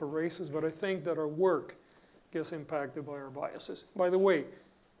myself a racist, but I think that our work gets impacted by our biases. By the way,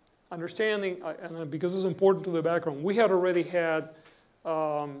 understanding, and because it's important to the background, we had already had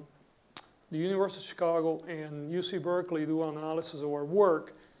the University of Chicago and UC Berkeley do analysis of our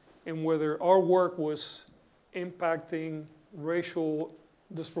work and whether our work was impacting racial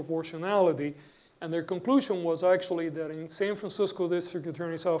disproportionality. And their conclusion was actually that in San Francisco District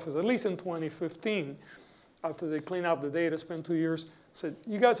Attorney's Office, at least in 2015, after they cleaned up the data, spent 2 years, said,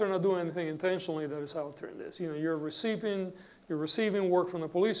 you guys are not doing anything intentionally that is altering this. You know, you're receiving work from the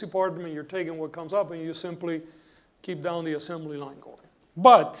police department, you're taking what comes up, and you simply keep down the assembly line going.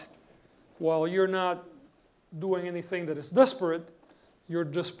 But while you're not doing anything that is disparate, you're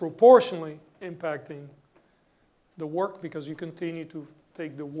disproportionately impacting the work because you continue to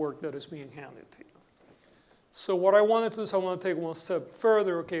take the work that is being handed to you. So what I wanted to do is I want to take one step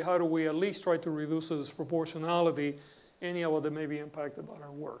further. Okay, how do we at least try to reduce the disproportionality, any of that may be impacted by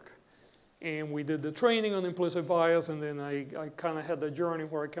our work? And we did the training on implicit bias, and then I kind of had the journey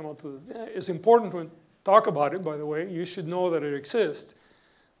where I came out to, it's important to talk about it, by the way. You should know that it exists.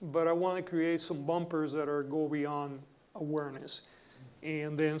 But I want to create some bumpers that go beyond awareness.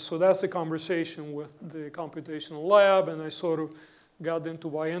 And then, so that's the conversation with the computational lab, and I sort of got them to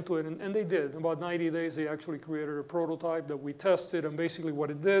buy into it, and they did. In about 90 days, they actually created a prototype that we tested, and basically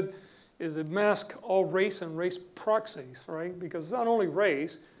what it did is it masked all race and race proxies, right? Because it's not only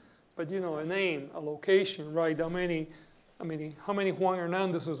race, but you know, a name, a location, right? How many Juan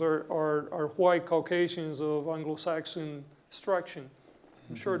Hernandezes are white Caucasians of Anglo-Saxon extraction?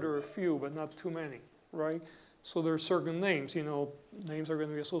 I'm sure there are a few, but not too many, right? So there are certain names, you know, names are going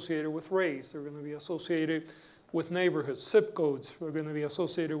to be associated with race. They're going to be associated with neighborhoods. Zip codes are going to be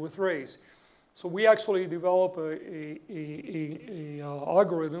associated with race. So we actually develop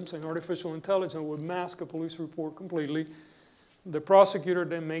algorithms and artificial intelligence that would mask a police report completely. The prosecutor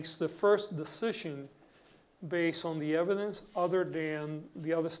then makes the first decision based on the evidence other than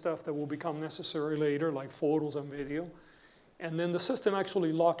the other stuff that will become necessary later, like photos and video. And then the system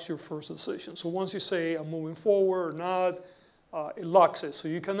actually locks your first decision. So once you say, I'm moving forward or not, it locks it. So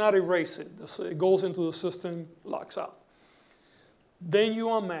you cannot erase it. It goes into the system, locks out. Then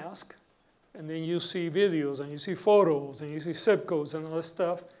you unmask, and then you see videos, and you see photos, and you see zip codes and all this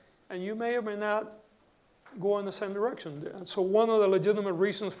stuff, and you may or may not go in the same direction. And so one of the legitimate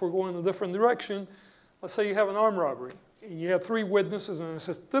reasons for going in a different direction, let's say you have an armed robbery, and you have 3 witnesses, and it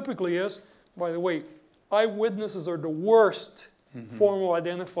says typically is, by the way, eyewitnesses are the worst form of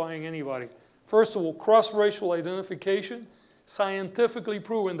identifying anybody. First of all, cross-racial identification, scientifically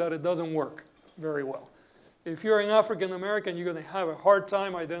proven that it doesn't work very well. If you're an African American, you're going to have a hard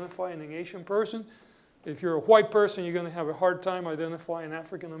time identifying an Asian person. If you're a white person, you're going to have a hard time identifying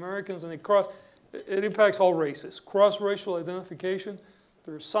African Americans, and it impacts all races. Cross-racial identification,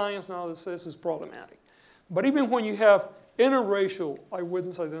 there's science now that says it's problematic. But even when you have interracial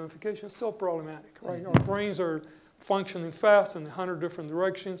eyewitness identification, it's still problematic, right? Our brains are functioning fast in 100 different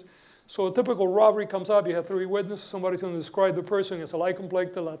directions. So a typical robbery comes up, you have 3 witnesses, somebody's going to describe the person as a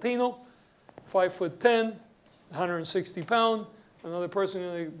light-complected Latino, 5'10", 160 pounds. Another person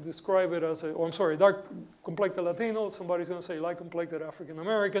is going to describe it as dark-complected Latino. Somebody's going to say light-complected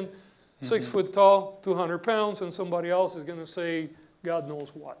African-American, 6 foot tall, 200 pounds, and somebody else is going to say God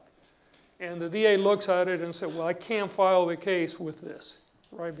knows what. And the DA looks at it and says, well, I can't file the case with this,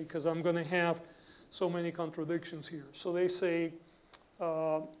 right? Because I'm going to have so many contradictions here. So they say,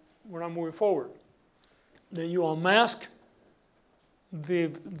 we're not moving forward. Then you unmask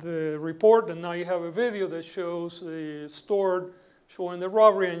the report, and now you have a video that shows the stored showing the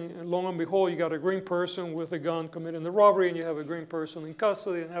robbery, and lo and behold, you got a green person with a gun committing the robbery, and you have a green person in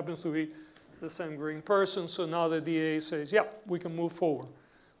custody, and it happens to be the same green person. So now the DA says, yeah, we can move forward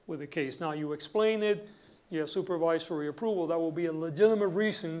with the case. Now you explain it, you have supervisory approval. That will be a legitimate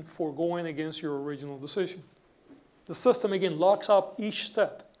reason for going against your original decision. The system, again, locks up each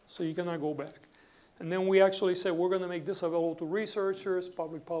step, so you cannot go back. And then we actually say, we're going to make this available to researchers,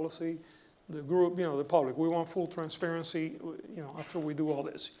 public policy, the group, the public. We want full transparency, after we do all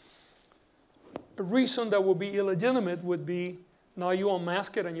this. A reason that would be illegitimate would be, now you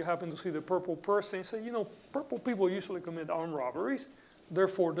unmask it and you happen to see the purple person and say, purple people usually commit armed robberies.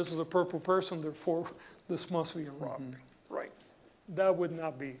 Therefore, this is a purple person, therefore, this must be a robbery, right? That would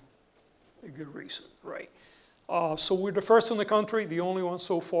not be a good reason, right? So we're the first in the country, the only one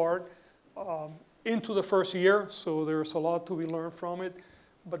so far, into the first year, so there's a lot to be learned from it.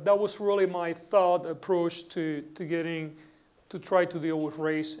 But that was really my thought approach to try to deal with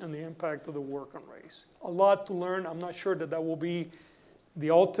race and the impact of the work on race. A lot to learn. I'm not sure that that will be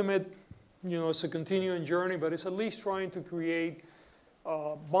the ultimate, it's a continuing journey, but it's at least trying to create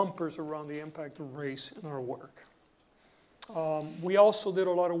bumpers around the impact of race in our work. We also did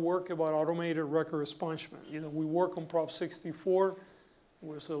a lot of work about automated record expungement. We work on Prop 64,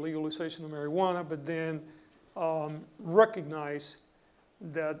 was the legalization of marijuana, but then recognize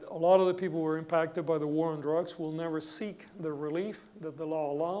that a lot of the people who were impacted by the war on drugs will never seek the relief that the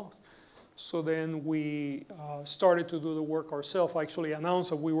law allows. So then we started to do the work ourselves. I actually announced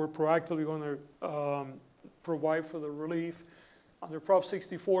that we were proactively going to provide for the relief. Under Prop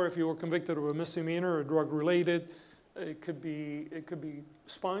 64, if you were convicted of a misdemeanor or drug-related, it could be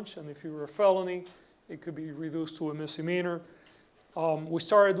expunged, and if you were a felony, it could be reduced to a misdemeanor. We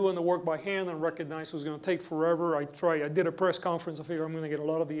started doing the work by hand and recognized it was going to take forever. I did a press conference. I figured I'm going to get a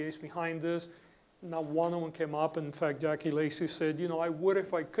lot of DAs behind this. Not one of them came up. In fact, Jackie Lacey said, I would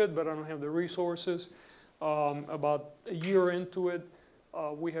if I could, but I don't have the resources. About a year into it,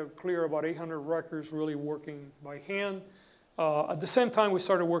 we have cleared about 800 records really working by hand. At the same time, we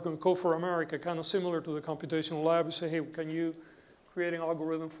started working with Code for America, kind of similar to the computational lab. We say, hey, can you create an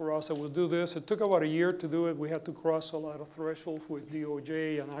algorithm for us that will do this? It took about a year to do it. We had to cross a lot of thresholds with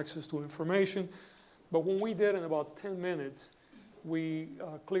DOJ and access to information. But when we did in about 10 minutes, we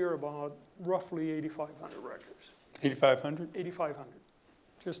cleared about roughly 8,500 records. 8,500? 8,500.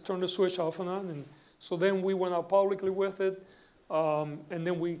 Just turn the switch off and on. And so then we went out publicly with it. And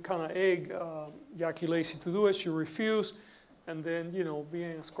then we kind of egged Jackie Lacey to do it. She refused. And then,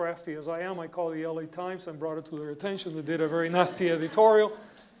 being as crafty as I am, I called the LA Times and brought it to their attention. They did a very nasty editorial.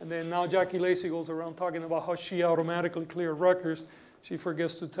 And then now Jackie Lacey goes around talking about how she automatically cleared records. She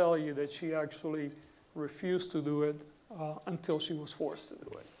forgets to tell you that she actually refused to do it until she was forced to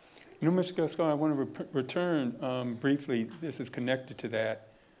do it. Mr. Gascón, I want to return briefly, this is connected to that,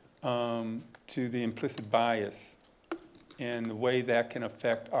 to the implicit bias and the way that can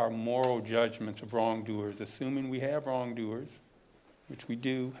affect our moral judgments of wrongdoers, assuming we have wrongdoers, which we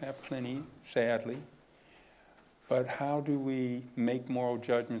do have plenty, sadly. But how do we make moral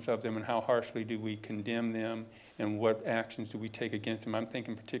judgments of them, and how harshly do we condemn them, and what actions do we take against them? I'm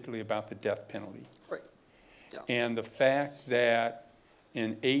thinking particularly about the death penalty. Right. Yeah. And the fact that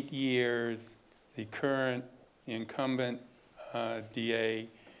in 8 years, the current incumbent DA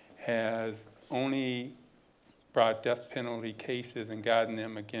has only brought death penalty cases and gotten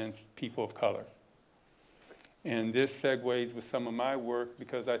them against people of color. And this segues with some of my work,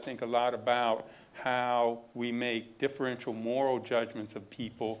 because I think a lot about how we make differential moral judgments of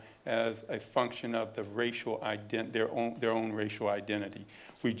people as a function of the racial their own racial identity.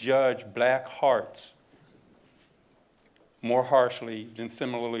 We judge black hearts more harshly than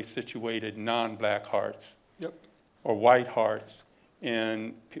similarly situated non-black hearts. Yep. Or white hearts.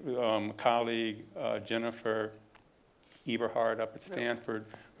 And colleague Jennifer Eberhard up at Stanford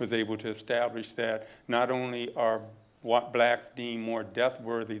was able to establish that not only are blacks deemed more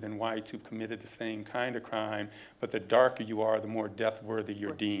death-worthy than whites who committed the same kind of crime, but the darker you are, the more death-worthy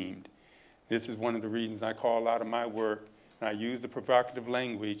you're deemed. This is one of the reasons I call a lot of my work, and I use the provocative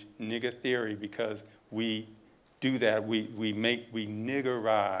language, nigger theory, because we do that. We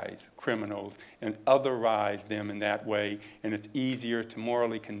niggerize criminals and otherize them in that way, and it's easier to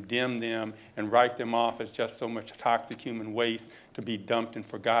morally condemn them and write them off as just so much toxic human waste to be dumped and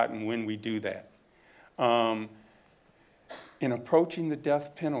forgotten when we do that. In approaching the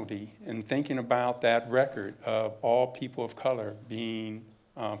death penalty and thinking about that record of all people of color being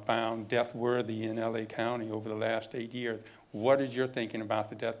found death-worthy in LA County over the last 8 years, what is your thinking about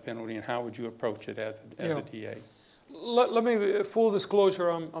the death penalty, and how would you approach it as a DA? Let me, full disclosure,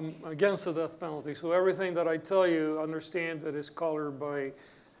 I'm against the death penalty. So everything that I tell you, understand that is colored by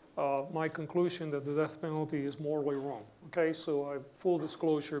my conclusion that the death penalty is morally wrong. Okay, so full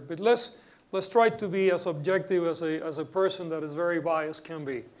disclosure. But let's try to be as objective as a person that is very biased can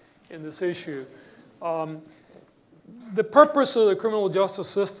be in this issue. The purpose of the criminal justice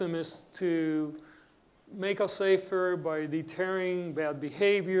system is to make us safer by deterring bad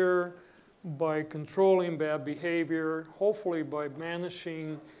behavior, by controlling bad behavior, hopefully by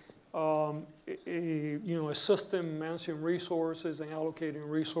managing a system, managing resources and allocating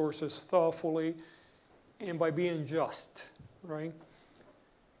resources thoughtfully, and by being just, right?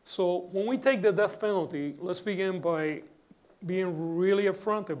 So when we take the death penalty, let's begin by being really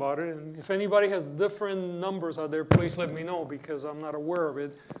upfront about it. And if anybody has different numbers out there, please let me know, because I'm not aware of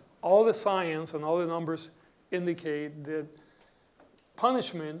it. All the science and all the numbers indicate that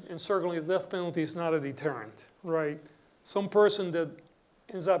punishment, and certainly the death penalty, is not a deterrent, right? Some person that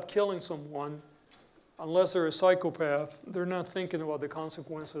ends up killing someone, unless they're a psychopath, they're not thinking about the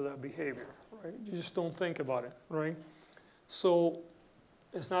consequence of that behavior, right? You just don't think about it, right? So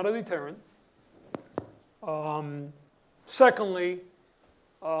it's not a deterrent. Secondly,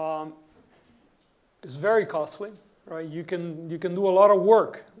 it's very costly, right? You can do a lot of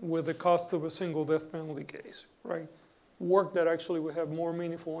work with the cost of a single death penalty case, right? Work that actually would have more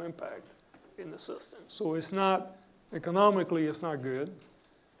meaningful impact in the system. So it's not, economically, it's not good.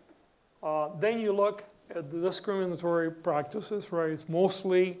 Then you look at the discriminatory practices, right? It's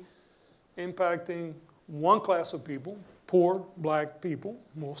mostly impacting one class of people, poor black people,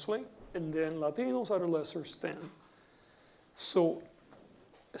 mostly, and then Latinos at a lesser extent. So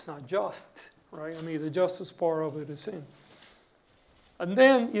it's not just, right? I mean, the justice part of it is in. And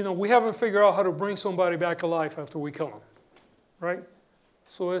then, you know, we haven't figured out how to bring somebody back alive after we kill them, right?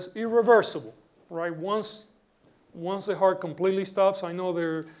 So it's irreversible, right? Once the heart completely stops, I know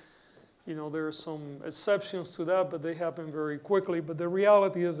there are some exceptions to that, but they happen very quickly. But the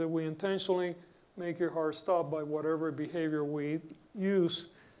reality is that we intentionally make your heart stop by whatever behavior we use.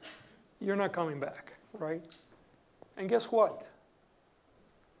 You're not coming back, right? And guess what?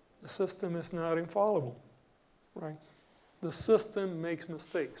 The system is not infallible, right? The system makes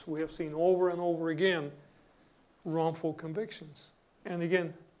mistakes. We have seen over and over again wrongful convictions. And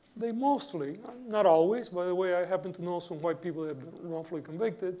again, they mostly, not always, by the way, I happen to know some white people that have been wrongfully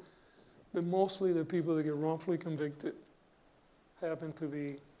convicted, but mostly the people that get wrongfully convicted happen to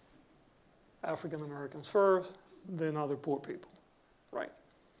be African Americans first, then other poor people, right?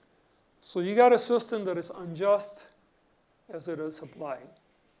 So you got a system that is unjust as it is applied.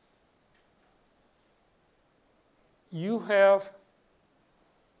 You have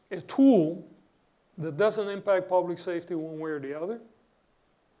a tool that doesn't impact public safety one way or the other,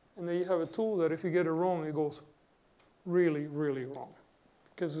 and then you have a tool that if you get it wrong, it goes really, really wrong,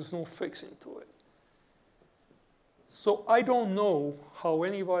 because there's no fixing to it. So I don't know how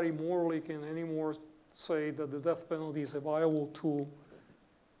anybody morally can anymore say that the death penalty is a viable tool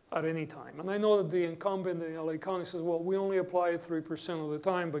at any time. And I know that the incumbent in LA County says, well, we only apply it 3% of the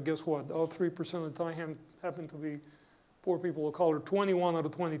time, but guess what? All 3% of the time happen to be poor people of color. 21 out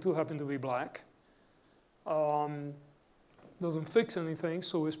of 22 happen to be black. Doesn't fix anything,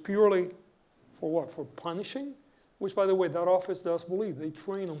 so it's purely for what? For punishing? Which, by the way, that office does believe. They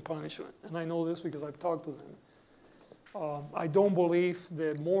train on punishment. And I know this because I've talked to them. I don't believe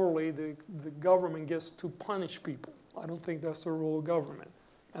that morally the government gets to punish people. I don't think that's the role of government.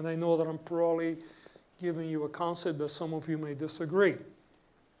 And I know that I'm probably giving you a concept that some of you may disagree.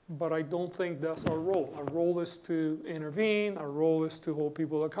 But I don't think that's our role. Our role is to intervene. Our role is to hold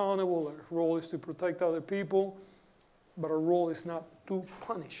people accountable. Our role is to protect other people. But our role is not to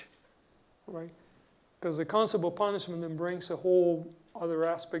punish, right? Because the concept of punishment then brings a whole other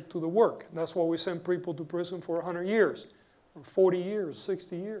aspect to the work. That's why we send people to prison for 100 years, or 40 years,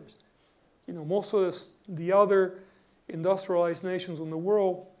 60 years. You know, most of the other industrialized nations in the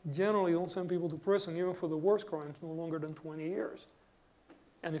world generally don't send people to prison, even for the worst crimes, no longer than 20 years.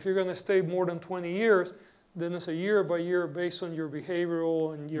 And if you're going to stay more than 20 years, then it's a year by year based on your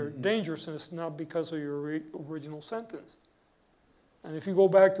behavioral and your dangerousness, not because of your original sentence. And if you go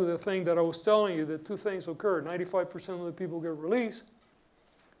back to the thing that I was telling you, that two things occur. 95% of the people get released,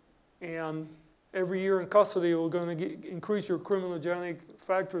 and every year in custody you're going to increase your criminogenic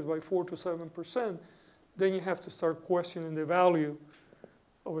factors by 4 to 7%. Then you have to start questioning the value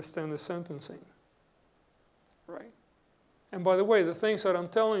of extended sentencing, right? And by the way, the things that I'm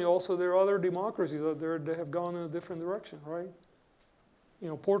telling you, also there are other democracies out there that have gone in a different direction, right? You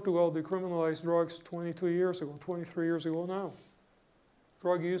know, Portugal decriminalized drugs 22 years ago, 23 years ago now.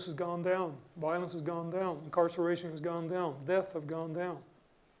 Drug use has gone down, violence has gone down, incarceration has gone down, death have gone down.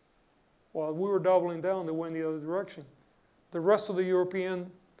 While we were doubling down, they went the other direction. The rest of the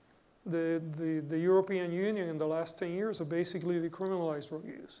European Union in the last 10 years have basically decriminalized drug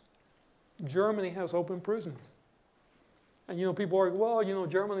use. Germany has open prisons. And you know, people are like, well, you know,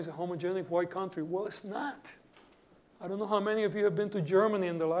 Germany is a homogenic white country. Well, it's not. I don't know how many of you have been to Germany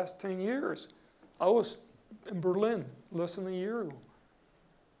in the last 10 years. I was in Berlin less than a year ago.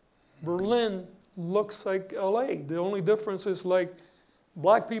 Berlin looks like LA. The only difference is like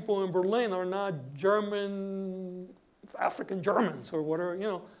black people in Berlin are not German, African Germans or whatever, you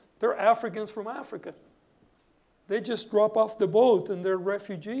know. They're Africans from Africa. They just drop off the boat and they're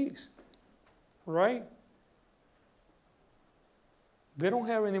refugees, right? They don't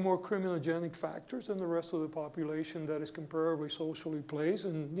have any more criminogenic factors than the rest of the population that is comparably socially placed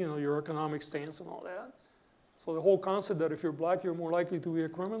and, you know, your economic stance and all that. So the whole concept that if you're black, you're more likely to be a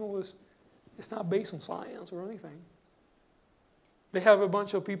criminal it's not based on science or anything. They have a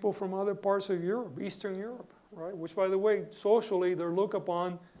bunch of people from other parts of Europe, Eastern Europe, right? Which, by the way, socially, they're looked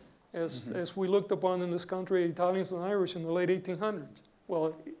upon as we looked upon in this country, Italians and Irish in the late 1800s.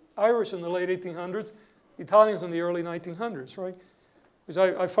 Well, Irish in the late 1800s, Italians in the early 1900s, right? Which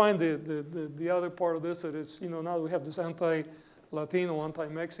I find the other part of this that is, now that we have this anti-Latino,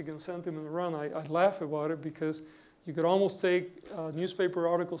 anti-Mexican sentiment around, I laugh about it because you could almost take newspaper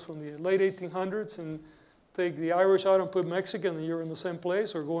articles from the late 1800s and take the Irish out and put Mexican and you're in the same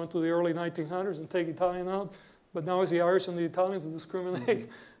place, or go into the early 1900s and take Italian out. But now it's the Irish and the Italians that discriminate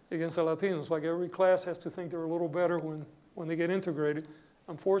against the Latinos. Like every class has to think they're a little better when they get integrated.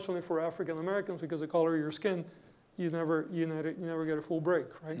 Unfortunately for African Americans, because of the color of your skin, you never get a full break,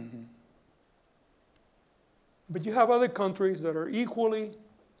 right? Mm-hmm. But you have other countries that are equally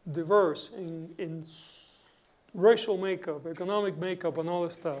diverse in racial makeup, economic makeup, and all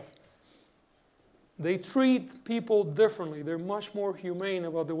this stuff. They treat people differently. They're much more humane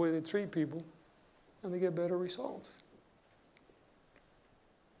about the way they treat people, and they get better results.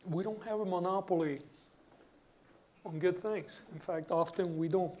 We don't have a monopoly on good things. In fact, often we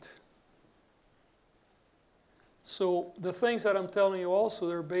don't. So the things that I'm telling you also,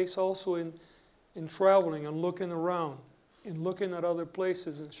 they're based also in traveling and looking around, in looking at other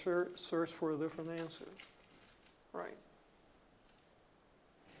places and search for a different answer, right?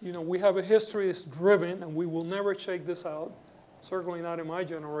 We have a history that's driven, and we will never check this out, certainly not in my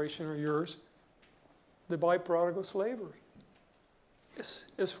generation or yours, the byproduct of slavery.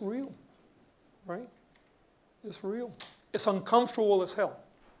 It's real, right? It's real. It's uncomfortable as hell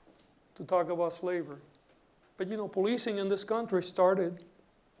to talk about slavery. But policing in this country started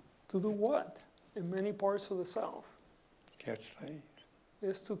to do what? In many parts of the South. Catch slaves.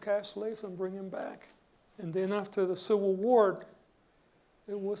 Is to catch slaves and bring them back. And then after the Civil War,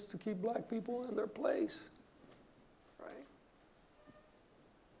 it was to keep black people in their place, right?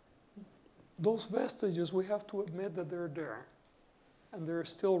 Those vestiges, we have to admit that they're there. And they're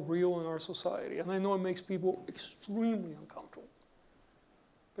still real in our society. And I know it makes people extremely uncomfortable.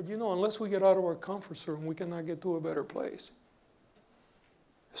 But unless we get out of our comfort zone, we cannot get to a better place.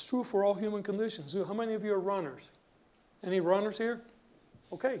 It's true for all human conditions. How many of you are runners? Any runners here?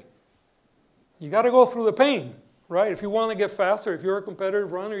 Okay. You got to go through the pain, right? If you want to get faster, if you're a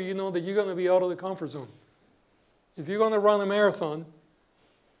competitive runner, you know that you're going to be out of the comfort zone. If you're going to run a marathon,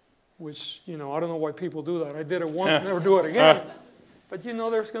 which, I don't know why people do that. I did it once, never do it again. But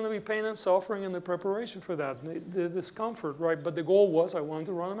there's going to be pain and suffering in the preparation for that, the discomfort, right? But the goal was I wanted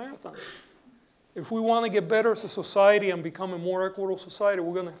to run a marathon. If we want to get better as a society and become a more equitable society,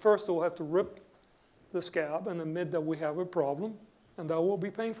 we're going to first of all have to rip the scab and admit that we have a problem, and that will be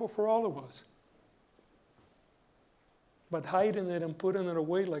painful for all of us. But hiding it and putting it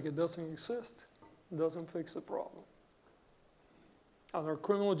away like it doesn't exist doesn't fix the problem. And our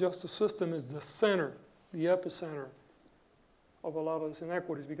criminal justice system is the center, the epicenter of a lot of these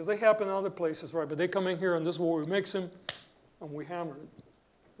inequities, because they happen in other places, right? But they come in here, and this is where we mix them, and we hammer it,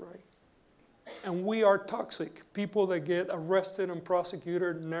 right? And we are toxic. People that get arrested and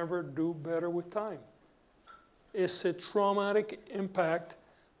prosecuted never do better with time. It's a traumatic impact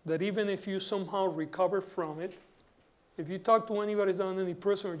that even if you somehow recover from it, if you talk to anybody who's done any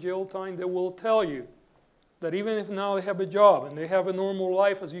prison or jail time, they will tell you that even if now they have a job and they have a normal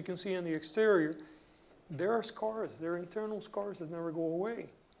life, as you can see in the exterior, there are scars, there are internal scars that never go away.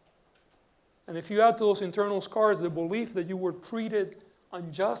 And if you add to those internal scars the belief that you were treated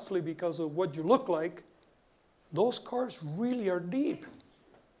unjustly because of what you look like, those scars really are deep.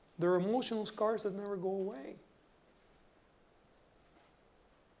 They're emotional scars that never go away.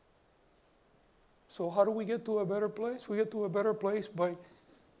 So how do we get to a better place? We get to a better place by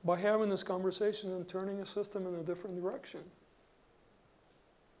having this conversation and turning a system in a different direction.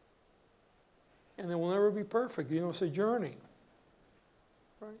 And it will never be perfect. It's a journey,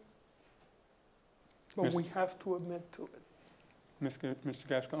 right? But we have to admit to it. Mr.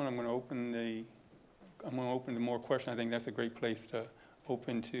 Gascón, I'm going to open to more questions. I think that's a great place to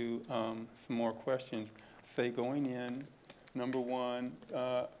open to some more questions. Say going in, number one,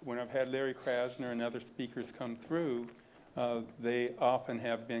 when I've had Larry Krasner and other speakers come through, they often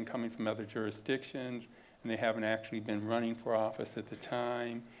have been coming from other jurisdictions, and they haven't actually been running for office at the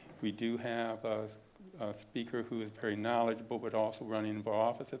time. We do have a speaker who is very knowledgeable, but also running for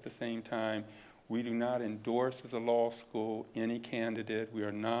office at the same time. We do not endorse as a law school any candidate. We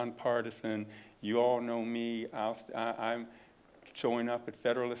are nonpartisan. You all know me. I'm showing up at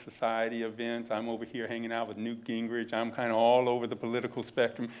Federalist Society events. I'm over here hanging out with Newt Gingrich. I'm kind of all over the political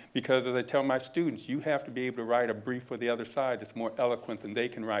spectrum because, as I tell my students, you have to be able to write a brief for the other side that's more eloquent than they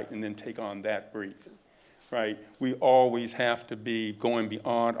can write and then take on that brief. right? We always have to be going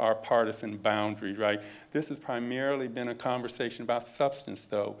beyond our partisan boundaries, right? This has primarily been a conversation about substance,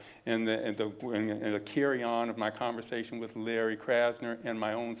 though, and the carry-on of my conversation with Larry Krasner and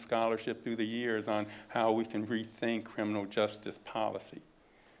my own scholarship through the years on how we can rethink criminal justice policy.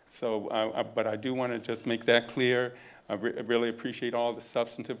 So, but I do want to just make that clear. I really appreciate all the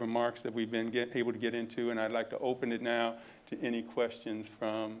substantive remarks that we've been able to get into, and I'd like to open it now to any questions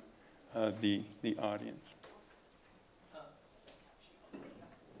from the audience.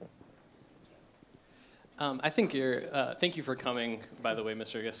 I think thank you for coming, by the way,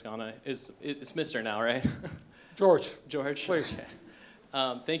 Mr. Gascón. It's Mr. now, right? George. George? Please.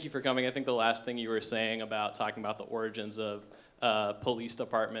 Okay. Thank you for coming. I think the last thing you were saying about talking about the origins of police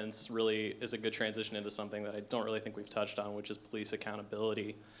departments really is a good transition into something that I don't really think we've touched on, which is police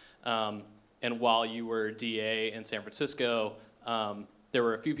accountability. And while you were DA in San Francisco, there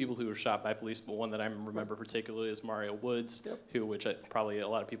were a few people who were shot by police, but one that I remember particularly is Mario Woods, yep. which probably a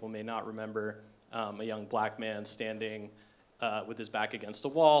lot of people may not remember, a young black man standing with his back against a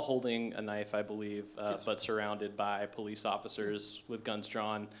wall, holding a knife, I believe, yes. but surrounded by police officers with guns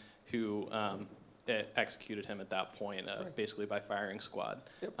drawn who executed him at that point, right. basically by firing squad.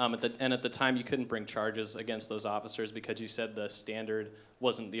 Yep. And at the time, you couldn't bring charges against those officers because you said the standard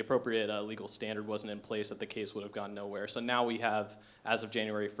wasn't, the appropriate legal standard wasn't in place, that the case would have gone nowhere. So now we have, as of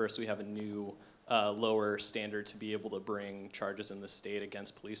January 1st, we have a new lower standard to be able to bring charges in the state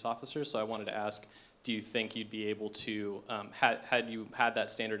against police officers. So I wanted to ask, do you think you'd be able to, had you had that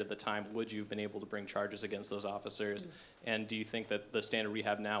standard at the time, would you have been able to bring charges against those officers? Mm-hmm. And do you think that the standard we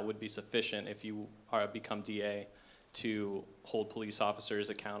have now would be sufficient if you become DA to hold police officers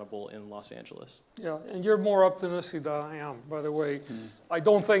accountable in Los Angeles? Yeah, and you're more optimistic than I am, by the way. Mm-hmm. I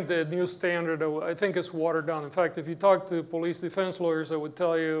don't think the new standard, I think it's watered down. In fact, if you talk to police defense lawyers, they would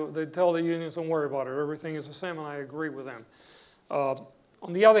tell you, they tell the unions, don't worry about it, everything is the same, and I agree with them. On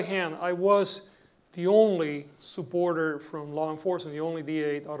the other hand, I was the only supporter from law enforcement, the only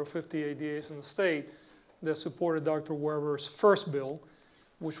DA out of 58 DAs in the state that supported Dr. Weber's first bill,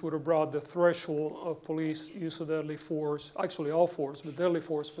 which would have brought the threshold of police use of deadly force, actually all force, but deadly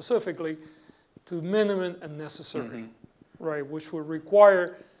force specifically, to minimum and necessary, mm-hmm. right? Which would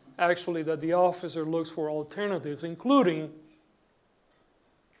require actually that the officer looks for alternatives, including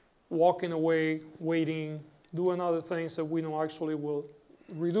walking away, waiting, doing other things that we know actually will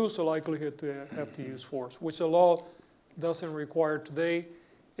reduce the likelihood to have to use force, which the law doesn't require today.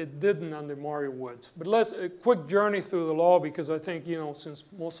 It didn't under Mario Woods. But let's a quick journey through the law, because I think, you know, since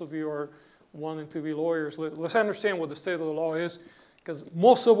most of you are wanting to be lawyers, let's understand what the state of the law is, because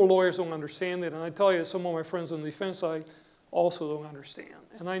most civil lawyers don't understand it. And I tell you, some of my friends on the defense side also don't understand.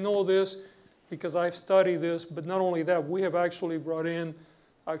 And I know this because I've studied this, but not only that, we have actually brought in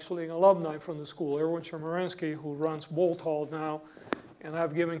actually an alumni from the school, Erwin Chemerinsky, who runs Bolt Hall now, and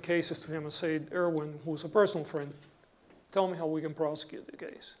I've given cases to him and said, Erwin, who's a personal friend, tell me how we can prosecute the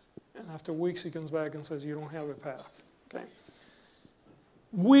case. And after weeks, he comes back and says, you don't have a path, okay?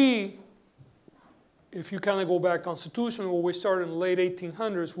 We, if you kind of go back constitutionally, when we started in the late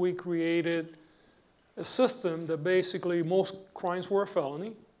 1800s, we created a system that basically most crimes were a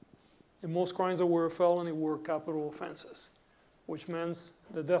felony, and most crimes that were a felony were capital offenses, which means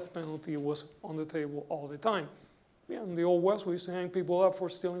the death penalty was on the table all the time. Yeah, in the Old West, we used to hang people up for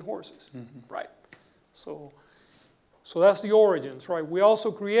stealing horses, mm-hmm. right? So that's the origins, right? We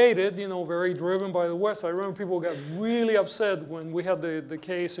also created, you know, very driven by the West. I remember people got really upset when we had the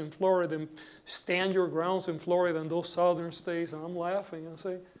case in Florida, and stand your grounds in Florida and those southern states, and I'm laughing and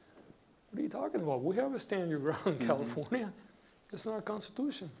say, what are you talking about? We have a stand your ground in mm-hmm. California. It's not a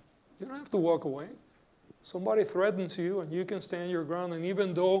constitution. You don't have to walk away. Somebody threatens you and you can stand your ground, and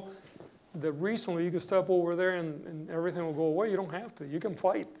even though that recently you can step over there and everything will go away, you don't have to. You can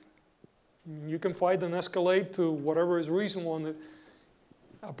fight. You can fight and escalate to whatever is reasonable, and it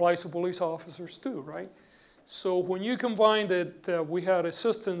applies to police officers too, right? So when you combine that we had a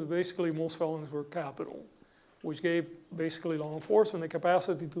system that basically most felonies were capital, which gave basically law enforcement the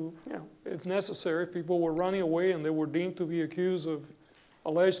capacity to, you know, if necessary, if people were running away and they were deemed to be accused of,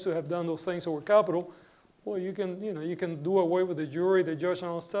 alleged to have done those things that were capital, well, you can do away with the jury, the judge, and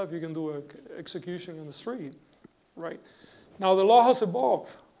all that stuff. You can do an execution in the street, right? Now, the law has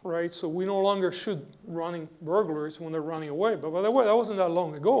evolved, right? So we no longer shoot running burglars when they're running away. But by the way, that wasn't that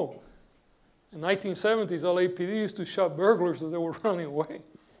long ago. In the 1970s, LAPD used to shoot burglars as they were running away,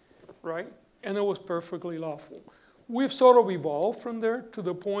 right? And it was perfectly lawful. We've sort of evolved from there to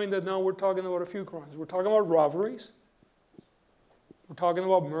the point that now we're talking about a few crimes. We're talking about robberies. We're talking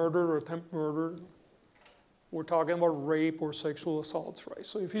about murder or attempted murder. We're talking about rape or sexual assaults, right?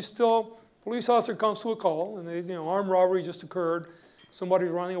 So if you still Police officer comes to a call, and they, armed robbery just occurred.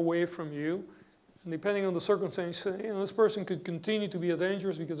 Somebody's running away from you. And depending on the circumstance, this person could continue to be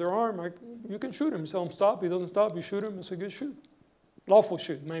dangerous because they're armed. You can shoot him. Tell him stop. He doesn't stop. You shoot him. It's a good shoot. Lawful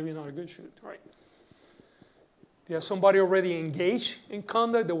shoot, maybe not a good shoot, right? You have somebody already engaged in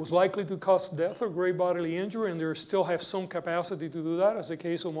conduct that was likely to cause death or grave bodily injury, and they still have some capacity to do that, as the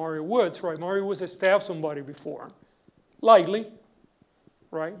case of Mario Woods, right? Mario Woods has stabbed somebody before, likely,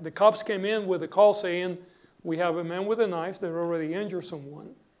 right? The cops came in with a call saying, we have a man with a knife that already injured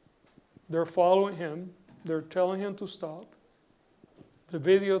someone. They're following him. They're telling him to stop. The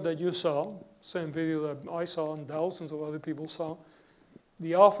video that you saw, same video that I saw and thousands of other people saw,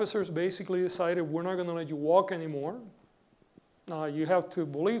 the officers basically decided, we're not going to let you walk anymore. Now, you have to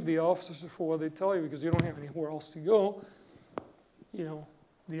believe the officers for what they tell you because you don't have anywhere else to go.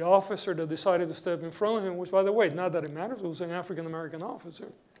 The officer that decided to step in front of him, which, by the way, not that it matters, it was an African-American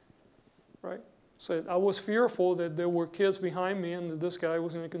officer, right? Said, I was fearful that there were kids behind me and that this guy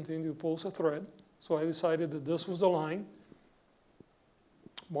was going to continue to pose a threat. So I decided that this was the line.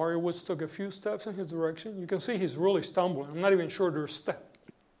 Mario Woods took a few steps in his direction. You can see he's really stumbling. I'm not even sure there's a step.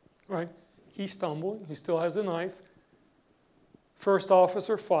 Right? He's stumbling. He still has a knife. First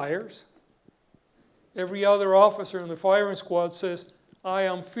officer fires. Every other officer in the firing squad says, I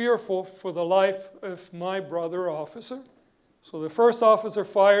am fearful for the life of my brother officer. So the first officer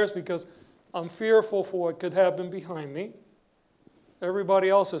fires because I'm fearful for what could happen behind me. Everybody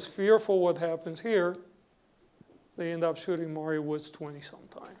else is fearful what happens here. They end up shooting Mario Woods 20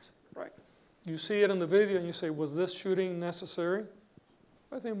 sometimes. Right? You see it in the video and you say, was this shooting necessary?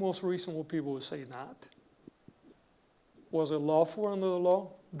 I think most reasonable people would say not. Was it lawful under the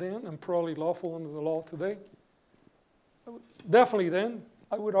law then and probably lawful under the law today? Definitely then.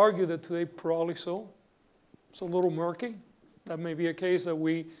 I would argue that today probably so. It's a little murky. That may be a case that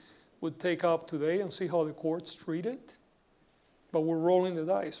we would take up today and see how the courts treat it. But we're rolling the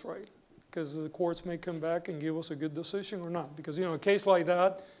dice, right? Because the courts may come back and give us a good decision or not. Because, a case like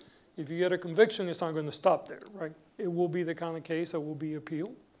that, if you get a conviction, it's not going to stop there, right? It will be the kind of case that will be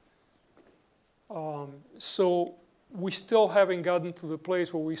appealed. So we still haven't gotten to the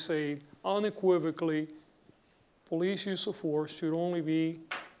place where we say unequivocally, police use of force should only be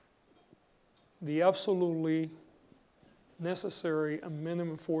the absolutely necessary and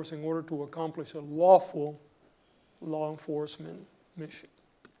minimum force in order to accomplish a lawful law enforcement mission.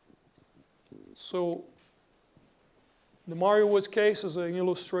 So the Mario Woods case is an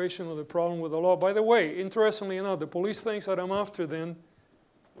illustration of the problem with the law. By the way, interestingly enough, the police thinks that I'm after them,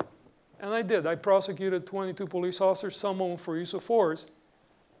 and I did. I prosecuted 22 police officers, some of them for use of force,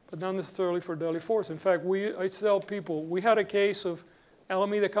 but not necessarily for deadly force. In fact, I tell people, we had a case of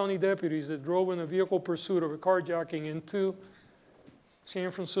Alameda County deputies that drove in a vehicle pursuit of a carjacking into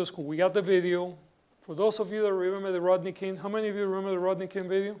San Francisco. We got the video. For those of you that remember the Rodney King, how many of you remember the Rodney King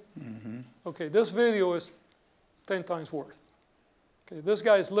video? Mm-hmm. Okay, this video is 10 times worth. Okay, this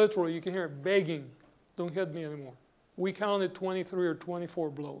guy is literally, you can hear it begging, don't hit me anymore. We counted 23 or 24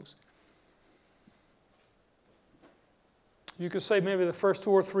 blows. You could say maybe the first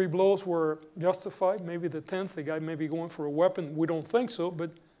 2 or 3 blows were justified. Maybe the 10th, the guy may be going for a weapon. We don't think so,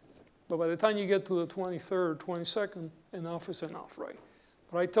 but by the time you get to the 23rd or 22nd, enough is enough, right?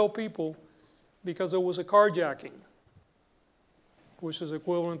 But I tell people, because it was a carjacking, which is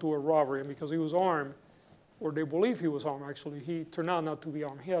equivalent to a robbery, and because he was armed, or they believe he was armed, actually. He turned out not to be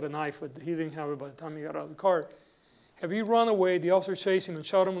armed. He had a knife, but he didn't have it by the time he got out of the car. Have he run away, the officer chased him and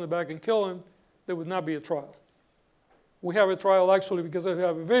shot him in the back and killed him, there would not be a trial. We have a trial actually because I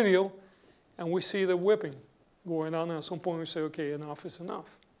have a video, and we see the whipping going on, and at some point we say, okay, enough is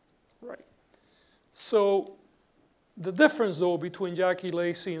enough, right? So the difference, though, between Jackie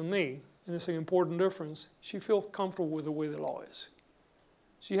Lacey and me, and it's an important difference, she feels comfortable with the way the law is.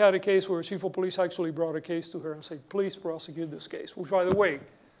 She had a case where a chief of police actually brought a case to her and said, please prosecute this case, which, by the way,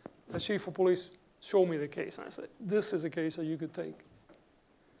 the chief of police showed me the case, and I said, this is a case that you could take.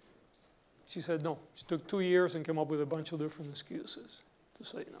 She said no. She took 2 years and came up with a bunch of different excuses to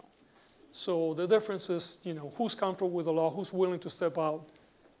say no. So the difference is, who's comfortable with the law, who's willing to step out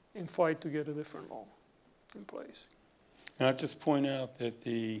and fight to get a different law in place. And I'll just point out that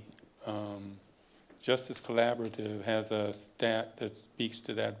the Justice Collaborative has a stat that speaks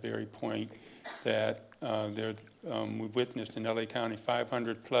to that very point, that we've witnessed in LA County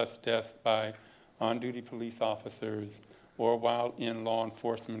 500 plus deaths by on-duty police officers or while in law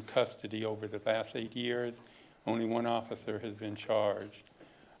enforcement custody over the last 8 years. Only 1 officer has been charged.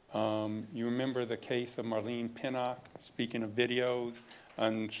 You remember the case of Marlene Pinnock, speaking of videos,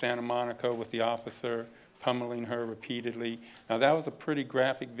 in Santa Monica with the officer pummeling her repeatedly. Now, that was a pretty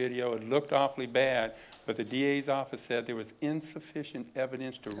graphic video. It looked awfully bad, but the DA's office said there was insufficient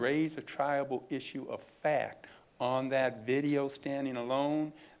evidence to raise a triable issue of fact on that video standing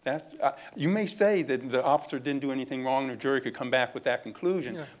alone. That's, you may say that the officer didn't do anything wrong and the jury could come back with that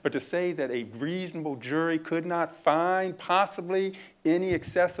conclusion, Yeah. but to say that a reasonable jury could not find possibly any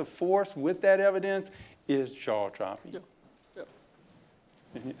excessive force with that evidence is jaw-dropping. Yeah. Yeah.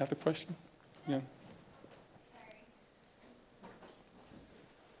 Any other question? Yeah.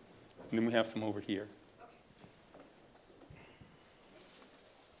 And then we have some over here.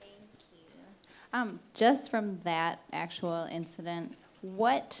 Just from that actual incident,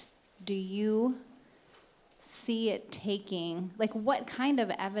 what do you see it taking? Like, what kind of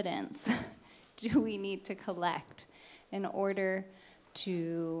evidence do we need to collect in order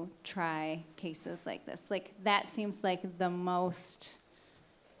to try cases like this? Like, that seems like the most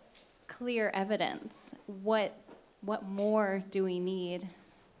clear evidence. What more do we need?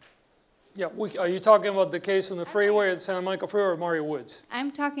 Yeah, are you talking about the case on the freeway at Santa Monica Freeway or Mario Woods?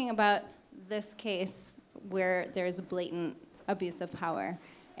 I'm talking about this case where there's blatant abuse of power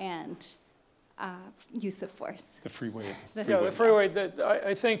and use of force. The freeway. Yeah, the freeway,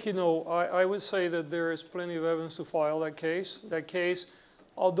 I think, I would say that there is plenty of evidence to file that case. That case,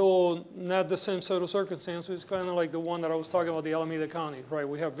 although not the same set of circumstances, kind of like the one that I was talking about, the Alameda County, right?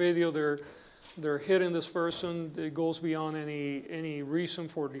 We have video, they're hitting this person. It goes beyond any reason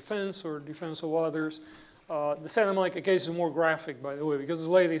for defense or defense of others. The Santa Monica case is more graphic, by the way, because this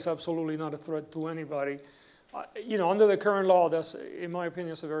lady is absolutely not a threat to anybody. Under the current law, that's, in my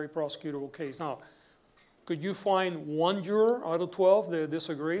opinion, it's a very prosecutable case. Now, could you find one juror out of 12 that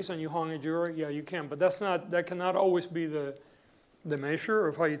disagrees and you hung a jury? Yeah, you can, but that cannot always be the measure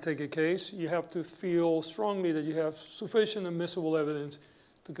of how you take a case. You have to feel strongly that you have sufficient admissible evidence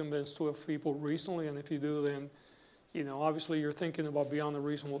to convince 12 people reasonably, and if you do, then obviously you're thinking about beyond a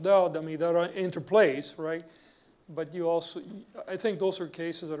reasonable doubt. I mean, that interplays, right? But you also, I think those are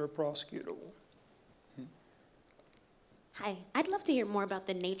cases that are prosecutable. Hi, I'd love to hear more about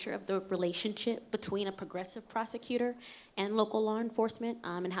the nature of the relationship between a progressive prosecutor and local law enforcement,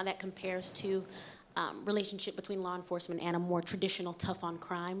 and how that compares to relationship between law enforcement and a more traditional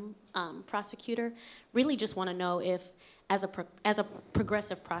tough-on-crime prosecutor. Really just want to know if, as a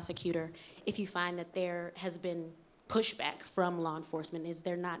progressive prosecutor, if you find that there has been pushback from law enforcement, is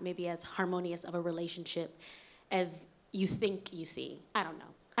there not maybe as harmonious of a relationship as you think you see? I don't know.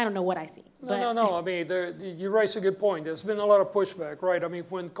 I don't know what I see. No. I mean, you raise a good point. There's been a lot of pushback, right? I mean,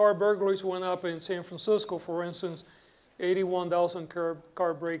 when car burglaries went up in San Francisco, for instance, 81,000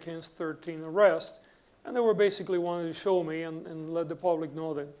 car break-ins, 13 arrests, and they were basically wanting to show me and let the public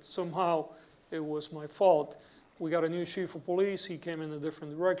know that somehow it was my fault. We got a new chief of police. He came in a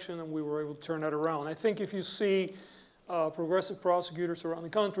different direction, and we were able to turn that around. I think if you see progressive prosecutors around the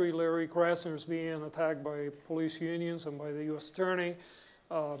country, Larry Krasner is being attacked by police unions and by the U.S. Attorney,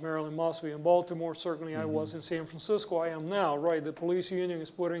 Marilyn Mosby in Baltimore. Certainly I was in San Francisco. I am now, right? The police union is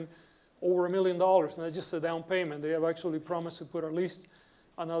putting over $1 million, and that's just a down payment. They have actually promised to put at least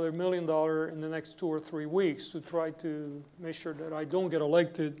another $1 million in the next 2 or 3 weeks to try to make sure that I don't get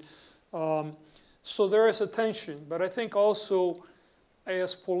elected. So there is a tension, but I think also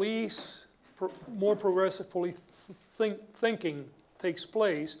as more progressive police thinking takes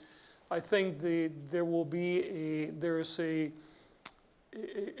place, I think there is a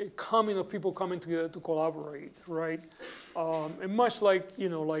coming of people coming together to collaborate, right? And much like,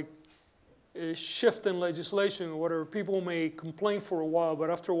 like a shift in legislation or whatever, people may complain for a while, but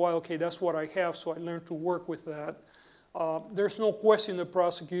after a while, okay, that's what I have, so I learned to work with that. There's no question that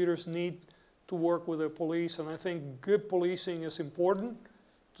prosecutors need to work with the police, and I think good policing is important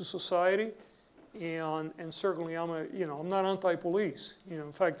to society. And certainly I'm not anti-police.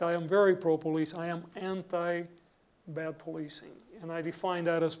 In fact, I am very pro-police. I am anti-bad policing. And I define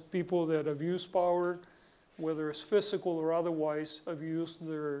that as people that abuse power, whether it's physical or otherwise, abuse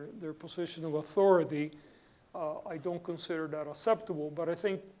their position of authority. I don't consider that acceptable. But I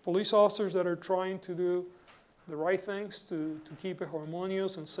think police officers that are trying to do the right things to keep a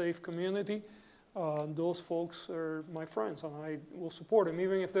harmonious and safe community, those folks are my friends, and I will support them.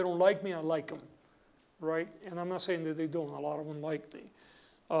 Even if they don't like me, I like them, right? And I'm not saying that they don't. A lot of them like me.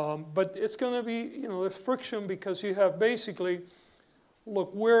 But it's going to be, the friction, because you have basically,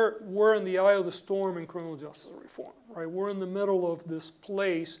 look, we're in the eye of the storm in criminal justice reform, right? We're in the middle of this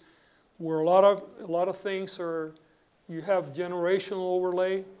place where a lot of things are, you have generational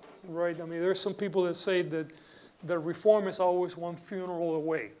overlay, right? I mean, there's some people that say that reform is always one funeral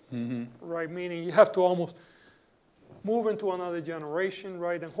away, right? Meaning you have to almost move into another generation,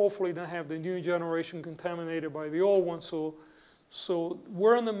 right? And hopefully not have the new generation contaminated by the old one. So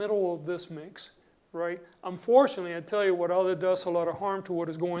we're in the middle of this mix, right? Unfortunately, I tell you what other does a lot of harm to what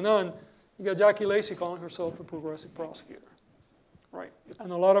is going on. You got Jackie Lacey calling herself a progressive prosecutor, right?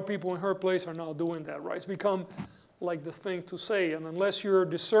 And a lot of people in her place are now doing that, right? It's become like the thing to say. And unless you're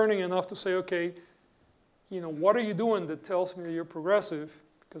discerning enough to say, okay, what are you doing that tells me that you're progressive?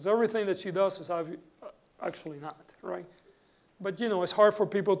 Because everything that she does is actually not, right? But, it's hard for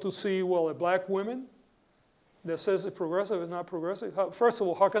people to see, well, a black woman that says it's progressive is not progressive. First of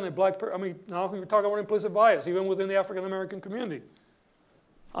all, how can a black person, now we're talking about implicit bias, even within the African-American community.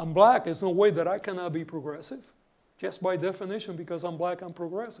 I'm black, there's no way that I cannot be progressive. Just by definition, because I'm black, I'm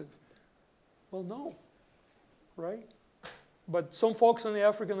progressive. Well, no, right? But some folks in the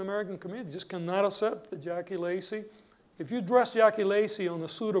African-American community just cannot accept that Jackie Lacey, if you dress Jackie Lacey on the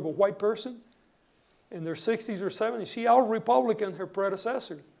suit of a white person in their 60s or 70s, she out-Republicaned her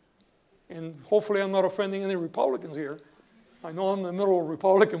predecessor. And hopefully I'm not offending any Republicans here. I know I'm in the middle of the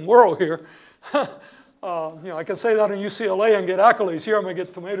Republican world here. I can say that in UCLA and get accolades. Here I'm going to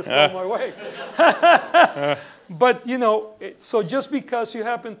get tomatoes thrown my way. But, so just because you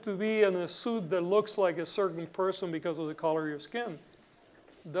happen to be in a suit that looks like a certain person because of the color of your skin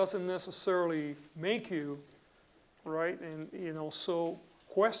doesn't necessarily make you, right? And, so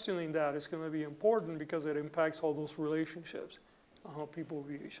questioning that is going to be important because it impacts all those relationships, how people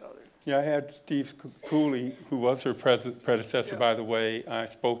view each other. Yeah, I had Steve Cooley, who was her predecessor, by the way. I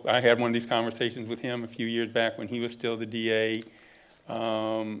had one of these conversations with him a few years back when he was still the DA.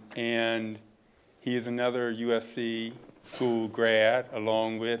 And he is another USC Gould grad,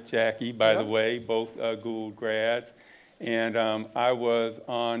 along with Jackie, by the way, both Gould grads. And I was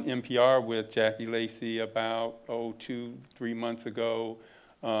on NPR with Jackie Lacey about, 2-3 months ago,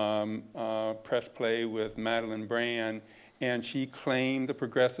 press play with Madeline Brand. And she claimed the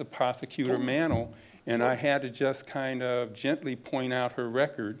progressive prosecutor mantle, and I had to just kind of gently point out her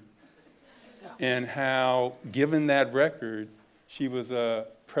record and how, given that record, she was a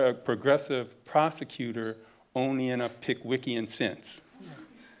progressive prosecutor only in a Pickwickian sense.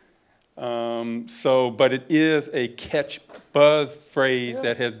 But it is a catch buzz phrase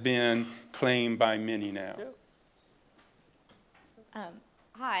that has been claimed by many now.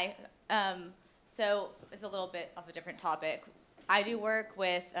 Hi. So it's a little bit of a different topic. I do work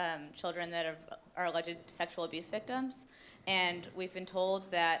with children that are alleged sexual abuse victims, and we've been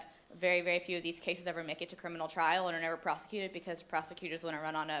told that very, very few of these cases ever make it to criminal trial and are never prosecuted because prosecutors want to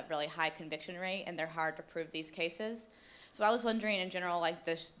run on a really high conviction rate, and they're hard to prove these cases. So I was wondering in general, like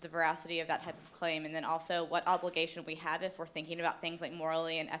the veracity of that type of claim, and then also what obligation we have if we're thinking about things like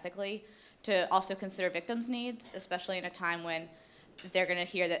morally and ethically to also consider victims' needs, especially in a time when they're going to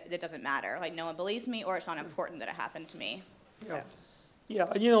hear that it doesn't matter, like no one believes me, or it's not important that it happened to me. So.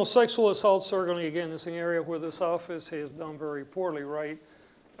 Yeah, and sexual assault certainly, again, is an area where this office has done very poorly, right?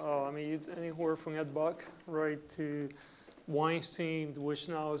 Anywhere from Ed Buck, right, to Weinstein, which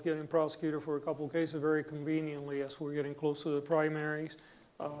now is getting prosecuted for a couple of cases very conveniently as we're getting close to the primaries,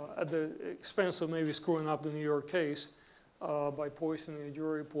 at the expense of maybe screwing up the New York case by poisoning the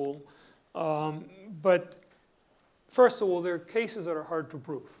jury pool. But first of all, there are cases that are hard to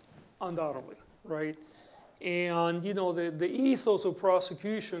prove, undoubtedly, right? And the ethos of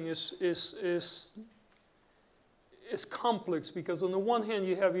prosecution is complex because on the one hand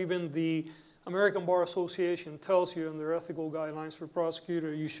you have even the American Bar Association tells you in their ethical guidelines for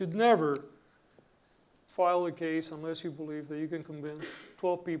prosecutor you should never file a case unless you believe that you can convince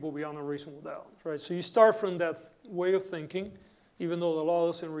 12 people beyond a reasonable doubt, right? So you start from that way of thinking, even though the law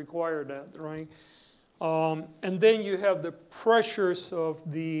doesn't require that, right? And then you have the pressures of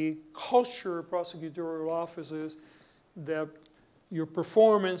the culture of prosecutorial offices that your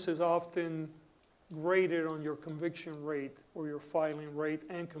performance is often graded on your conviction rate or your filing rate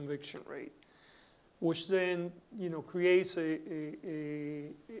and conviction rate, which then creates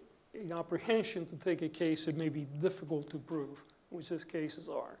an apprehension to take a case that may be difficult to prove, which these cases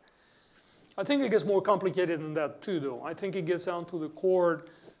are. I think it gets more complicated than that too, though. I think it gets down to the core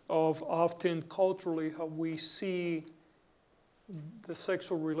of often culturally how we see the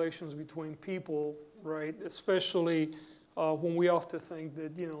sexual relations between people, right? Especially when we often think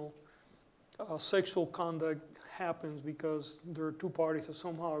that, sexual conduct happens because there are two parties that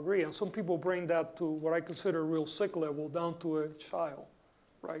somehow agree. And some people bring that to what I consider a real sick level, down to a child,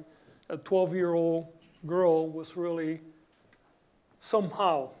 right? A 12-year-old girl was really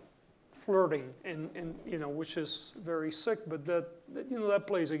somehow flirting, and which is very sick, but that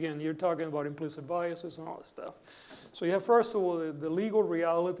plays, again, you're talking about implicit biases and all that stuff. So you have, first of all, the legal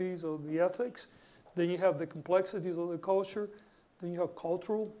realities of the ethics, Then you have the complexities of the culture. Then you have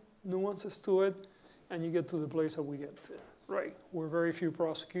cultural nuances to it. And you get to the place that we get to, right? Where very few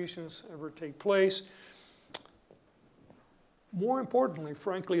prosecutions ever take place. More importantly,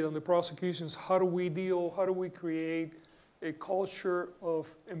 frankly, than the prosecutions, how do we create a culture of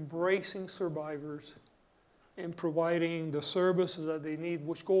embracing survivors and providing the services that they need,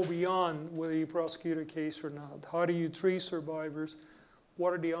 which go beyond whether you prosecute a case or not? How do you treat survivors?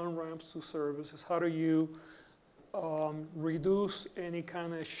 What are the on-ramps to services? How do you reduce any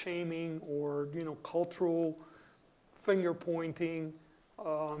kind of shaming or cultural finger pointing?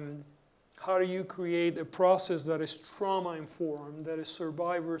 How do you create a process that is trauma informed, that is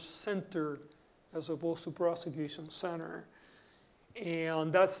survivor centered, as opposed to prosecution centered?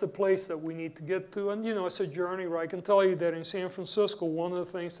 And that's the place that we need to get to. And it's a journey, right? I can tell you that in San Francisco, one of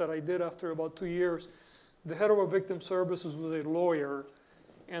the things that I did after about 2 years, the head of our victim services was a lawyer.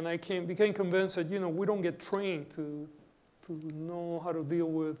 And I became convinced that, we don't get trained to know how to deal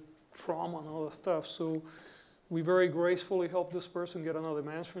with trauma and all that stuff. So we very gracefully helped this person get another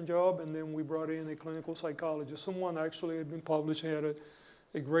management job, and then we brought in a clinical psychologist, someone actually had been published, had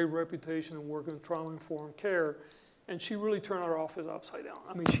a great reputation in working in trauma-informed care, and she really turned our office upside down.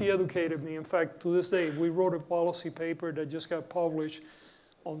 I mean, she educated me. In fact, to this day, we wrote a policy paper that just got published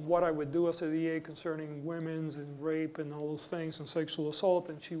on what I would do as a DA concerning women's and rape and all those things and sexual assault,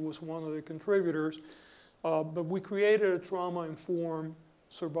 and she was one of the contributors. But we created a trauma-informed,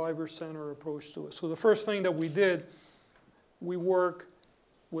 survivor-centered approach to it. So the first thing that we did, we work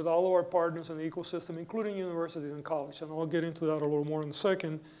with all of our partners in the ecosystem, including universities and colleges, and I'll get into that a little more in a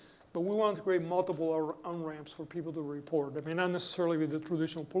second. But we wanted to create multiple on-ramps for people to report. I mean, not necessarily with the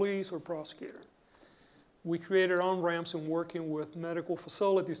traditional police or prosecutor. We created on-ramps in working with medical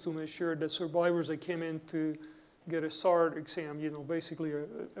facilities to make sure that survivors that came in to get a SART exam, basically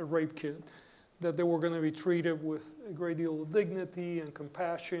a rape kit, that they were going to be treated with a great deal of dignity and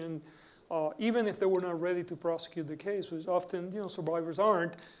compassion, even if they were not ready to prosecute the case, which often, survivors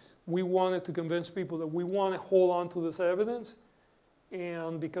aren't. We wanted to convince people that we want to hold on to this evidence,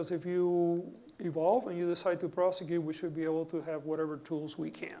 and because if you evolve and you decide to prosecute, we should be able to have whatever tools we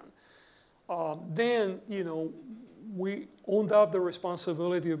can. Then, we owned up the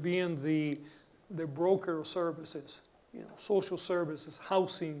responsibility of being the broker of services, social services,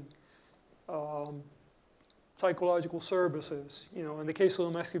 housing, psychological services. In the case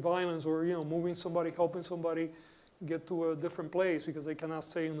of domestic violence, or moving somebody, helping somebody get to a different place because they cannot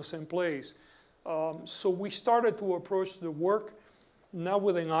stay in the same place. So we started to approach the work not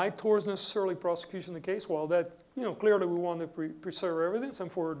with an eye towards necessarily prosecution of the case. While that, clearly we want to preserve evidence, and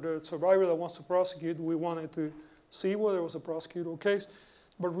for the survivor that wants to prosecute, we wanted to see whether it was a prosecutable case.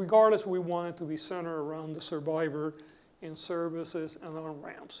 But regardless, we wanted to be centered around the survivor in services and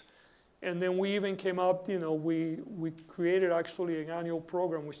on-ramps. And then we even came up, we created actually an annual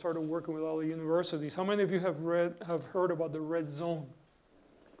program. We started working with all the universities. How many of you have heard about the Red Zone?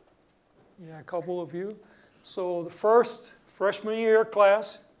 Yeah, a couple of you. So the first freshman year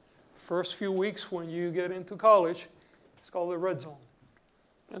class, first few weeks when you get into college, it's called the Red Zone.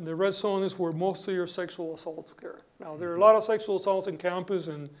 And the Red Zone is where most of your sexual assaults occur. Now, there are a lot of sexual assaults on campus,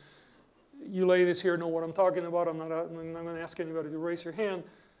 and you ladies here know what I'm talking about. I'm not going to ask anybody to raise your hand.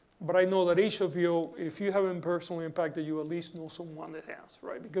 But I know that each of you, if you haven't personally impacted, you at least know someone that has,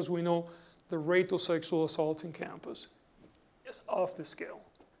 right? Because we know the rate of sexual assaults in campus is off the scale,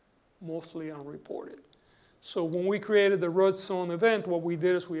 mostly unreported. So when we created the Red Zone event, what we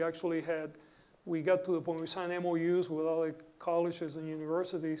did is we got to the point we signed MOUs with all the colleges and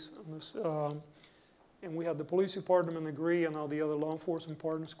universities, and we had the police department agree, and all the other law enforcement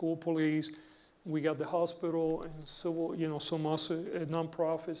partners, school police. We got the hospital and civil, some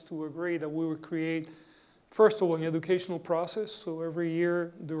nonprofits to agree that we would create, first of all, an educational process. So every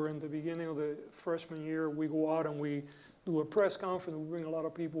year during the beginning of the freshman year, we go out and we do a press conference. We bring a lot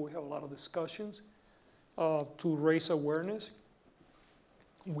of people. We have a lot of discussions to raise awareness.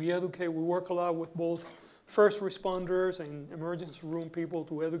 We educate. We work a lot with both first responders and emergency room people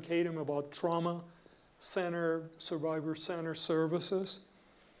to educate them about trauma-centered, survivor-centered services.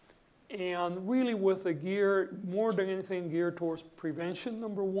 And really with a gear, more than anything, geared towards prevention,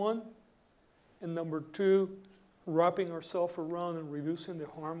 number one. And number two, wrapping ourselves around and reducing the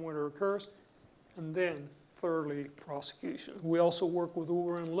harm when it occurs. And then, thirdly, prosecution. We also work with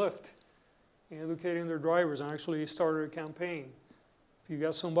Uber and Lyft, educating their drivers, and actually started a campaign. If you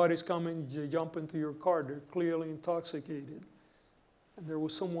got somebody's coming, you jump into your car, they're clearly intoxicated. And there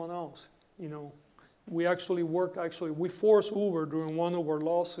was someone else, We actually we forced Uber during one of our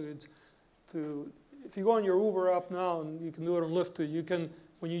lawsuits if you go on your Uber app now, and you can do it on Lyft too,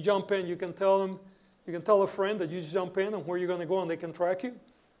 when you jump in, you can tell them, You can tell a friend that you just jump in and where you're going to go and they can track you.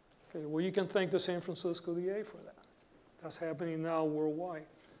 Okay, well, you can thank the San Francisco DA for that. That's happening now worldwide.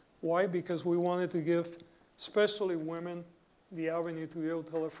 Why? Because we wanted to give, especially women, the avenue to be able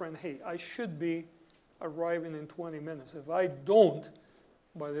to tell a friend, hey, I should be arriving in 20 minutes. If I don't,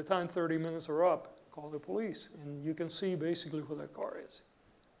 by the time 30 minutes are up, call the police. And you can see basically where that car is,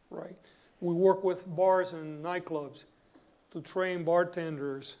 right? We work with bars and nightclubs to train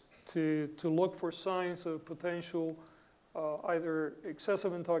bartenders to look for signs of potential either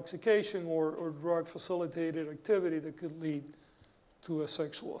excessive intoxication or drug-facilitated activity that could lead to a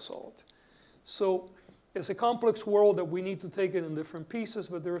sexual assault. So it's a complex world that we need to take it in different pieces,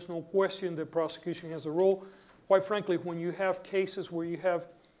 but there is no question that prosecution has a role. Quite frankly, when you have cases where you have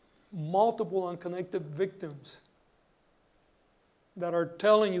multiple unconnected victims that are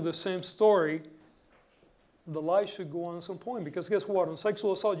telling you the same story, the lie should go on at some point. Because guess what? On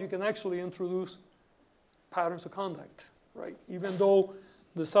sexual assault, you can actually introduce patterns of conduct, right? Even though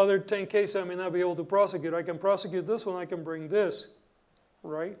this other 10 cases I may not be able to prosecute, I can prosecute this one, I can bring this,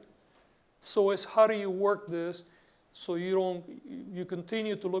 right? So it's how do you work this so you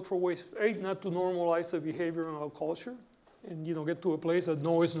continue to look for ways, A, not to normalize the behavior in our culture and get to a place that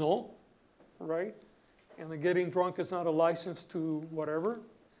no is no, right? And the getting drunk is not a license to whatever.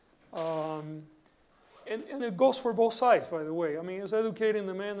 And it goes for both sides, by the way. I mean, it's educating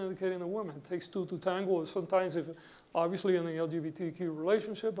the man, educating the woman. It takes two to tango. Sometimes, obviously in the LGBTQ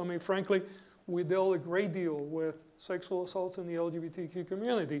relationship, I mean, frankly, we deal a great deal with sexual assaults in the LGBTQ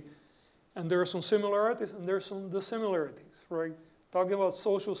community. And there are some similarities and there are some dissimilarities, right? Talking about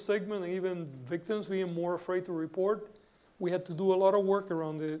social stigma and even victims being more afraid to report, we had to do a lot of work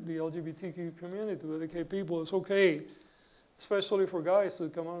around the LGBTQ community to educate people. It's okay, especially for guys, to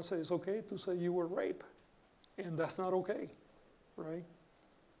come out and say it's okay to say you were raped. And that's not okay, right?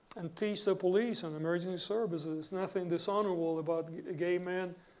 And teach the police and emergency services there's nothing dishonorable about a gay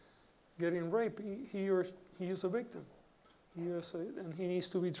man getting raped. He is a victim. And he needs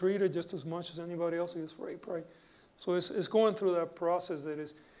to be treated just as much as anybody else who gets raped, right? So it's going through that process that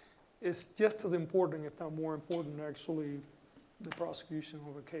is just as important, if not more important, actually, the prosecution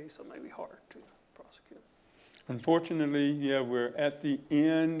of a case that may be hard to prosecute. Unfortunately, yeah, we're at the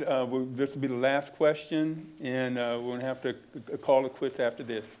end. This will be the last question, and we're going to have to call it quits after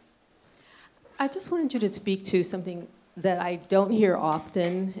this. I just wanted you to speak to something that I don't hear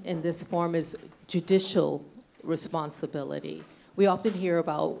often in this form is judicial responsibility. We often hear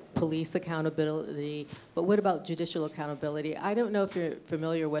about police accountability, but what about judicial accountability? I don't know if you're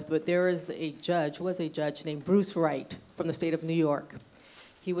familiar with, but there is a judge named Bruce Wright from the state of New York.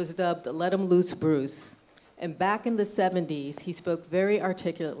 He was dubbed Let 'em Loose Bruce. And back in the 70s, he spoke very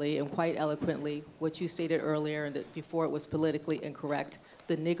articulately and quite eloquently, what you stated earlier, and that before it was politically incorrect,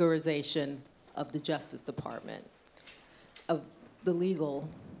 the niggerization of the Justice Department, of the legal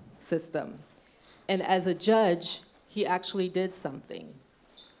system. And as a judge, he actually did something.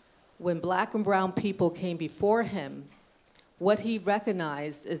 When black and brown people came before him, what he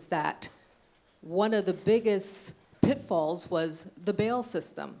recognized is that one of the biggest pitfalls was the bail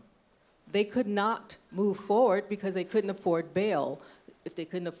system. They could not move forward because they couldn't afford bail. If they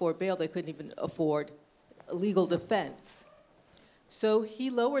couldn't afford bail, they couldn't even afford a legal defense. So he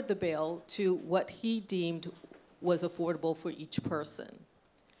lowered the bail to what he deemed was affordable for each person.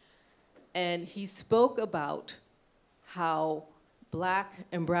 And he spoke about how black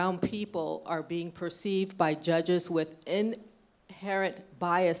and brown people are being perceived by judges with inherent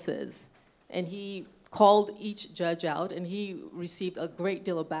biases. And he called each judge out, and he received a great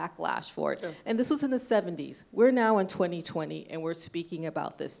deal of backlash for it. Yeah. And this was in the 70s. We're now in 2020, and we're speaking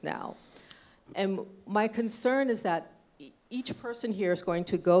about this now. And my concern is that each person here is going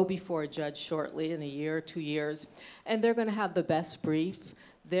to go before a judge shortly, in a year or 2 years, and they're going to have the best brief.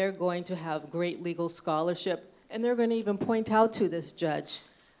 They're going to have great legal scholarship, and they're going to even point out to this judge,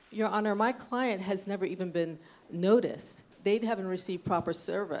 Your Honor, my client has never even been noticed. They haven't received proper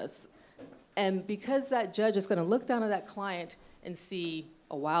service. And because that judge is going to look down at that client and see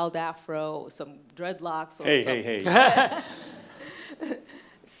a wild afro, some dreadlocks, or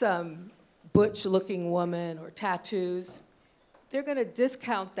some butch-looking woman or tattoos, they're going to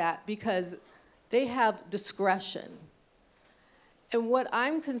discount that because they have discretion. And what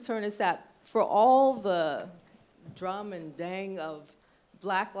I'm concerned is that for all the drum and dang of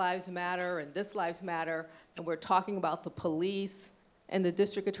Black Lives Matter and This Lives Matter, and we're talking about the police and the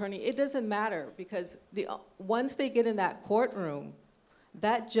district attorney, it doesn't matter because once they get in that courtroom,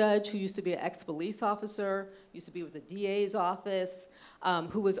 that judge who used to be an ex-police officer, used to be with the DA's office,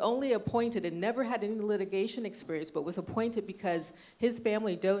 who was only appointed and never had any litigation experience, but was appointed because his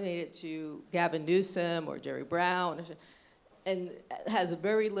family donated to Gavin Newsom or Jerry Brown, and has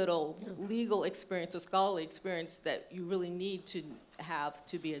very little legal experience or scholarly experience that you really need to have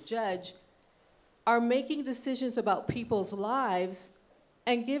to be a judge, are making decisions about people's lives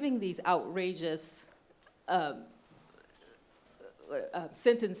and giving these outrageous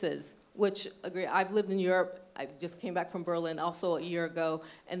sentences, which agree. I've lived in Europe. I just came back from Berlin also a year ago,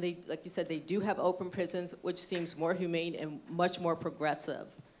 and they, like you said, they do have open prisons, which seems more humane and much more progressive.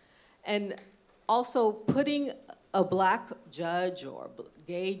 And also putting a black judge or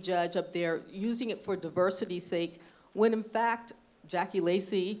gay judge up there, using it for diversity's sake, when in fact, Jackie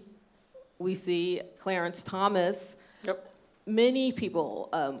Lacey, we see Clarence Thomas, many people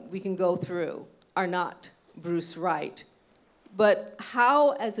we can go through are not Bruce Wright. But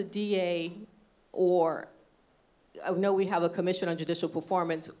how, as a DA, or I know we have a Commission on Judicial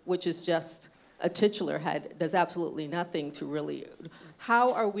Performance, which is just a titular head, does absolutely nothing to really,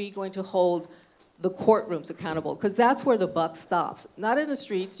 how are we going to hold the courtrooms accountable? Because that's where the buck stops. Not in the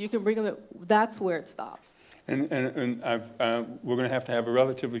streets, you can bring them in, that's where it stops. And we're going to have a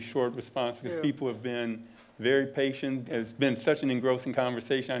relatively short response because people have been very patient. It's been such an engrossing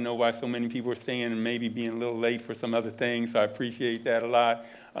conversation. I know why so many people are staying and maybe being a little late for some other things, so I appreciate that a lot.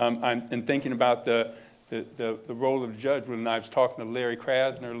 I'm thinking about the role of the judge. When I was talking to Larry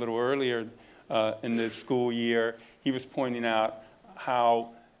Krasner a little earlier in the school year, he was pointing out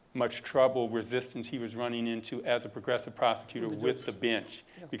how much trouble, resistance he was running into as a progressive prosecutor with the bench.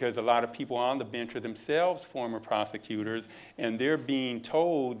 Because a lot of people on the bench are themselves former prosecutors, and they're being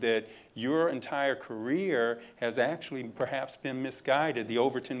told that your entire career has actually perhaps been misguided. The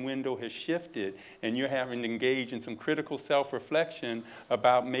Overton window has shifted, and you're having to engage in some critical self-reflection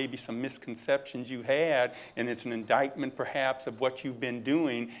about maybe some misconceptions you had, and it's an indictment perhaps of what you've been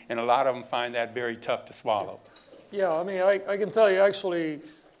doing, and a lot of them find that very tough to swallow. Yeah, I mean, I can tell you actually,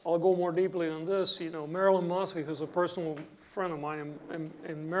 I'll go more deeply on this. You know, Marilyn Mosby, who's a personal friend of mine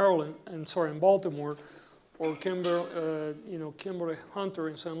in Maryland, in Baltimore, or Kimberly Hunter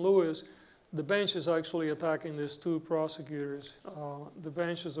in St. Louis, the bench is actually attacking these two prosecutors. The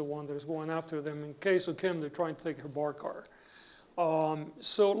bench is the one that is going after them. In case of Kim, they're trying to take her bar car.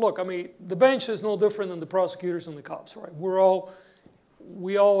 So look, I mean, the bench is no different than the prosecutors and the cops, right?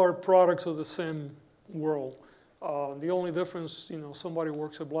 We all are products of the same world. The only difference, you know, somebody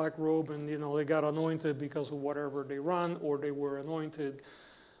works a black robe and, you know, they got anointed because of whatever they run, or they were anointed.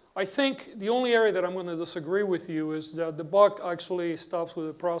 I think the only area that I'm going to disagree with you is that the buck actually stops with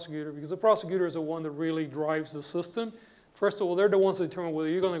the prosecutor, because the prosecutor is the one that really drives the system. First of all, they're the ones that determine whether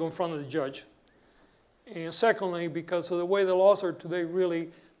you're going to go in front of the judge. And secondly, because of the way the laws are today, really,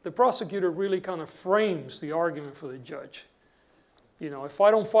 the prosecutor really kind of frames the argument for the judge. You know, if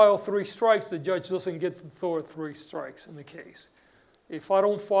I don't file 3 strikes, the judge doesn't get to throw 3 strikes in the case. If I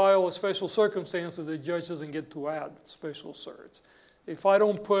don't file a special circumstances, the judge doesn't get to add special certs. If I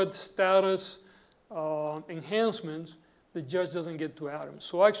don't put status enhancements, the judge doesn't get to add them.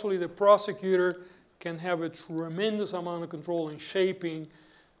 So actually, the prosecutor can have a tremendous amount of control in shaping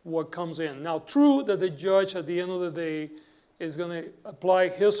what comes in. Now, true that the judge, at the end of the day, is going to apply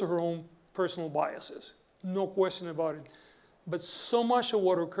his or her own personal biases. No question about it. But so much of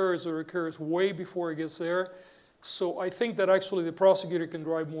what occurs way before it gets there. So I think that actually the prosecutor can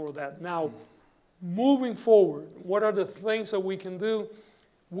drive more of that. Now, moving forward, what are the things that we can do?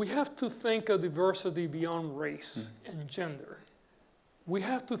 We have to think of diversity beyond race and gender. We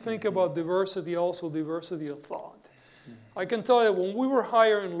have to think about diversity, also diversity of thought. I can tell you, when we were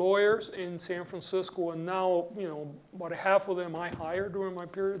hiring lawyers in San Francisco, and now, you know, about half of them I hired during my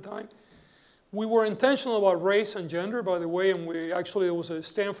period of time, we were intentional about race and gender, by the way, and it was a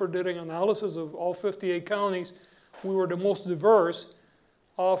Stanford did an analysis of all 58 counties. We were the most diverse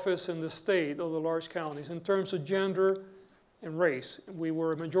office in the state of the large counties in terms of gender and race. We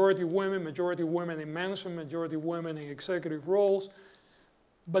were a majority women in management, majority women in executive roles.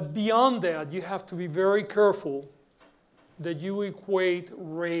 But beyond that, you have to be very careful that you equate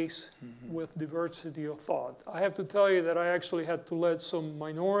race with diversity of thought. I have to tell you that I actually had to let some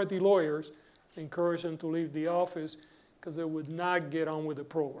minority lawyers encourage them to leave the office because they would not get on with the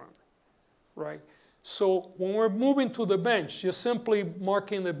program, right? So when we're moving to the bench, just simply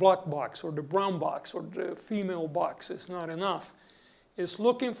marking the black box or the brown box or the female box is not enough. It's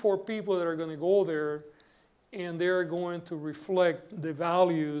looking for people that are going to go there and they're going to reflect the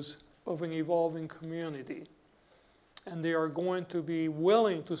values of an evolving community. And they are going to be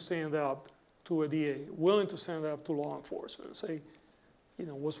willing to stand up to a DA, willing to stand up to law enforcement and say, you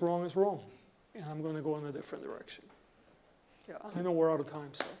know, what's wrong is wrong, and I'm going to go in a different direction. Yeah, I know we're out of time,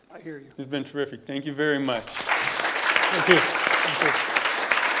 so I hear you. It's been terrific. Thank you very much. Thank you. Thank you.